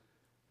God.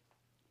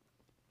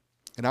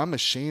 And I'm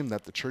ashamed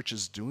that the church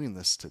is doing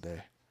this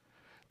today.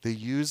 They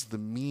use the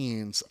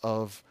means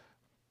of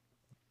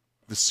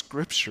the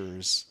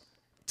scriptures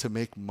to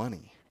make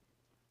money.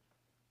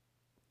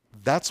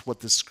 That's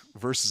what this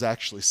verse is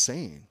actually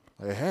saying.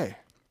 Like, hey,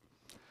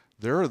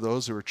 there are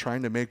those who are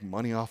trying to make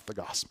money off the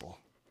gospel.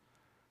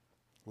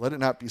 Let it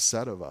not be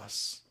said of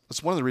us.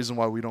 That's one of the reasons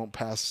why we don't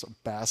pass a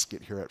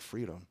basket here at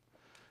Freedom.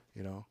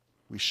 You know,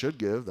 we should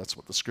give. That's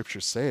what the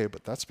scriptures say,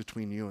 but that's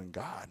between you and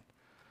God.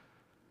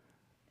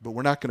 But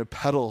we're not going to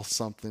peddle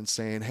something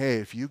saying, hey,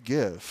 if you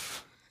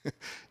give,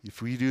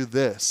 if we do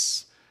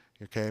this,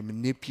 okay,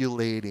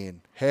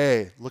 manipulating,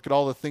 hey, look at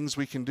all the things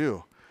we can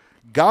do.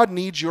 God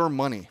needs your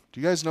money.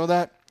 Do you guys know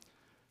that?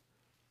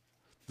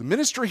 The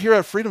ministry here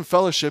at Freedom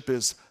Fellowship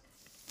is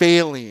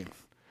failing.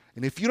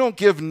 And if you don't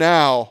give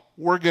now,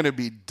 we're going to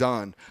be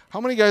done. How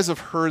many guys have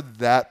heard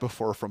that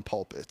before from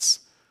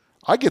pulpits?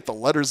 I get the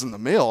letters in the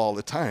mail all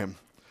the time.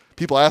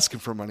 People asking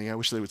for money. I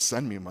wish they would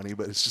send me money,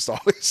 but it's just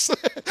always,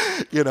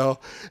 you know,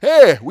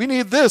 hey, we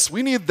need this,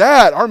 we need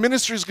that. Our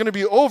ministry is going to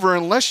be over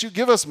unless you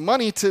give us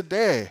money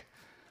today.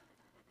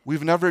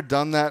 We've never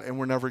done that, and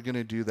we're never going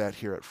to do that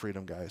here at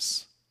Freedom,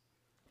 guys.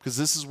 Because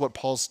this is what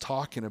Paul's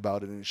talking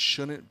about, and it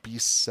shouldn't be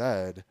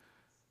said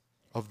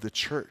of the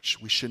church.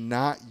 We should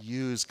not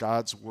use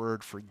God's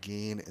word for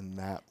gain in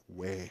that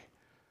way.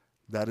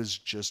 That is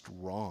just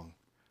wrong.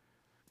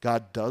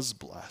 God does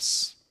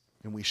bless,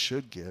 and we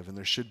should give, and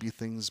there should be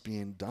things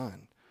being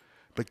done.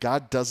 But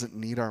God doesn't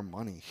need our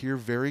money. Hear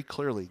very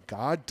clearly,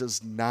 God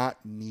does not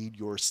need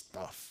your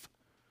stuff.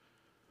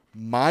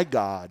 My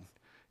God,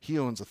 he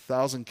owns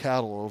 1,000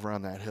 cattle over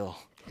on that hill,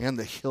 and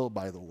the hill,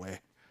 by the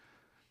way.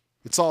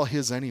 It's all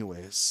his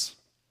anyways.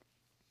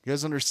 You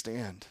guys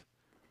understand?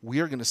 We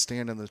are going to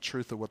stand in the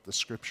truth of what the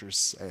scriptures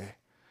say.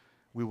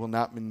 We will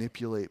not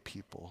manipulate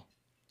people.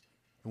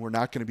 And we're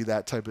not going to be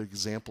that type of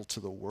example to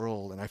the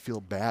world. And I feel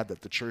bad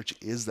that the church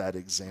is that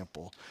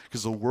example.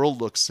 Because the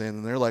world looks in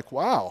and they're like,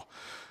 wow,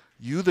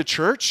 you the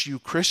church, you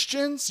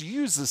Christians,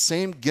 you use the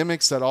same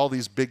gimmicks that all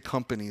these big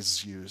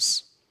companies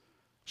use.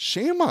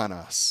 Shame on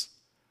us.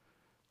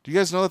 Do you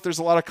guys know that there's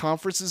a lot of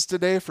conferences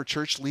today for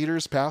church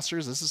leaders,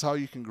 pastors? This is how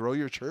you can grow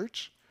your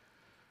church.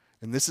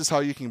 And this is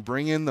how you can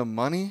bring in the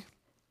money.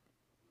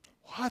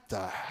 What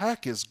the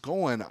heck is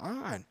going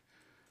on?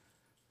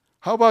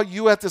 How about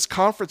you at this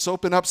conference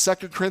open up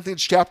 2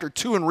 Corinthians chapter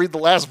 2 and read the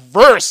last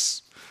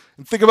verse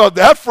and think about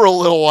that for a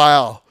little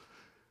while?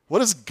 What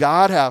does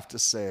God have to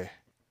say?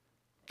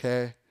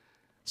 Okay?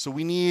 So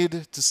we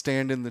need to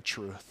stand in the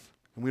truth.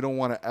 And we don't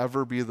want to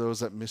ever be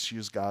those that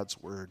misuse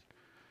God's word.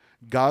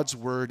 God's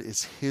word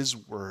is his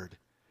word.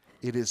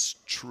 It is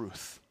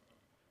truth.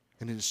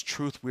 And it is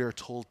truth we are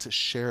told to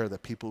share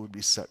that people would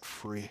be set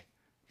free.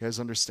 You guys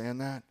understand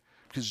that?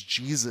 Because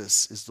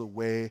Jesus is the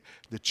way,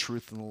 the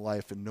truth, and the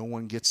life, and no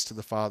one gets to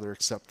the Father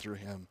except through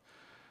him.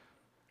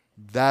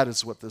 That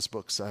is what this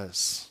book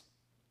says.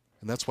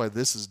 And that's why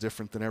this is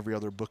different than every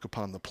other book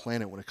upon the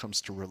planet when it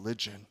comes to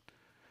religion.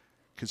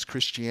 Because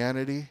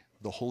Christianity,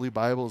 the Holy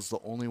Bible, is the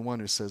only one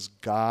who says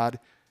God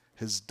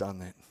has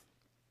done it.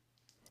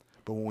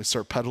 But when we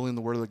start peddling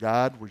the word of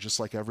God, we're just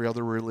like every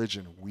other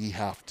religion. We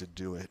have to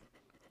do it.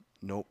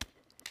 Nope.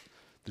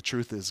 The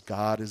truth is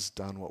God has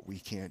done what we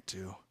can't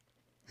do.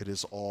 It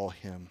is all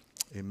him.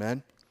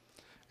 Amen?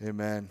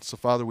 Amen. So,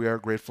 Father, we are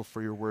grateful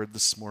for your word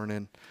this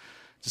morning.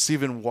 Just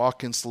even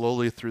walking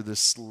slowly through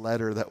this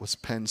letter that was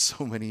penned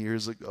so many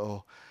years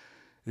ago,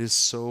 it is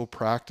so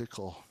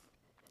practical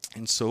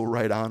and so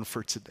right on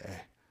for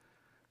today.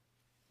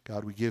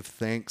 God, we give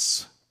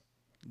thanks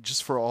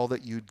just for all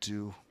that you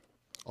do,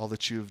 all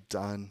that you have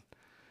done,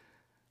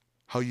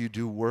 how you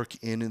do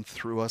work in and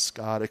through us,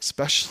 God,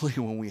 especially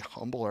when we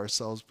humble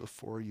ourselves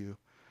before you.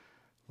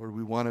 Lord,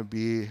 we want to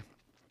be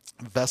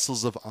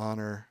vessels of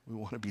honor. We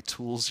want to be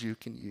tools you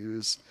can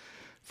use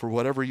for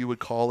whatever you would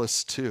call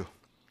us to,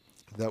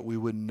 that we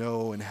would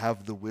know and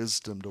have the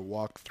wisdom to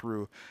walk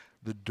through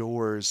the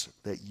doors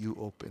that you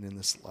open in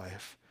this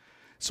life.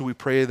 So we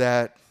pray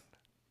that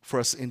for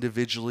us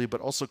individually,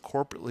 but also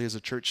corporately as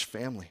a church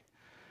family.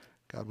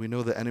 God, we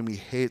know the enemy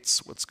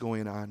hates what's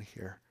going on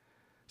here.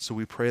 So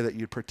we pray that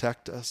you'd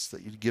protect us,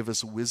 that you'd give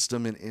us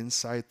wisdom and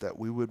insight, that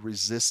we would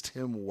resist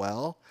him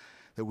well,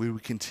 that we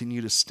would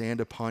continue to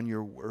stand upon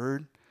your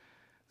word,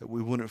 that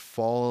we wouldn't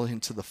fall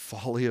into the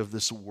folly of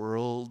this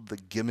world, the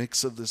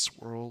gimmicks of this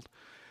world,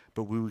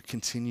 but we would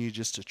continue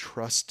just to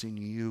trust in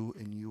you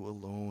and you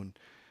alone,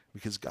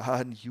 because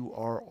God, you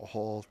are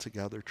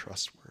altogether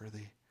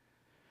trustworthy.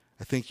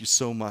 I thank you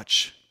so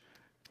much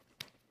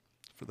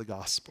for the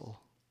gospel.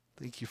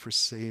 Thank you for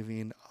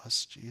saving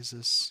us,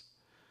 Jesus.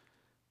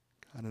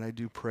 God, and I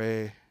do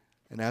pray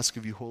and ask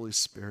of you, Holy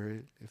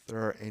Spirit, if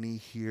there are any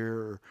here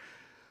or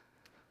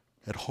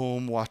at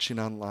home watching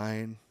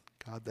online,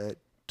 God, that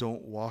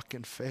don't walk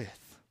in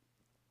faith,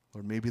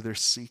 or maybe they're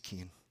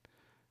seeking.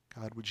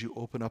 God, would you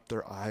open up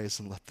their eyes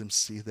and let them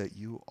see that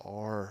you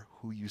are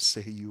who you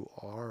say you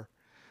are,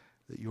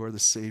 that you are the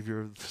Savior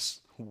of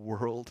this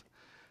world,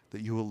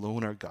 that you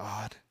alone are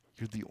God.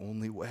 You're the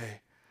only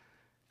way.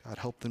 God,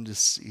 help them to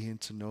see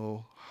and to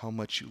know how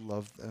much you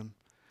love them,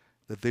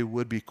 that they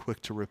would be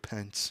quick to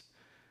repent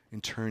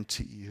and turn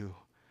to you,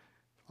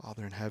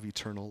 Father, and have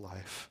eternal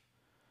life.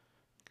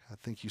 God,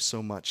 thank you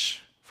so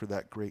much for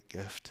that great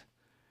gift.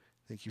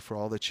 Thank you for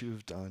all that you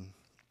have done.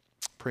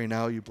 Pray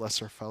now you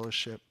bless our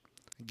fellowship.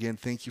 Again,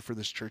 thank you for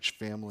this church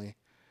family.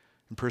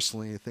 And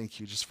personally, I thank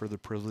you just for the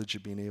privilege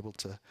of being able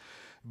to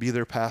be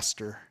their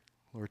pastor,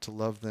 Lord, to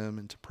love them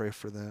and to pray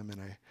for them.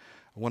 And I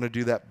want to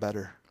do that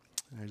better.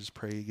 And I just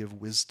pray you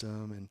give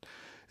wisdom. And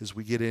as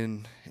we get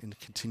in and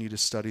continue to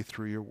study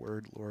through your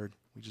word, Lord,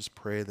 we just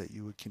pray that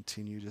you would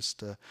continue just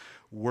to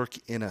work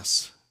in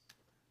us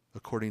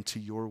according to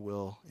your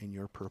will and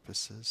your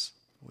purposes.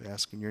 We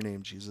ask in your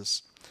name,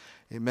 Jesus.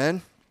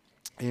 Amen.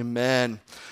 Amen.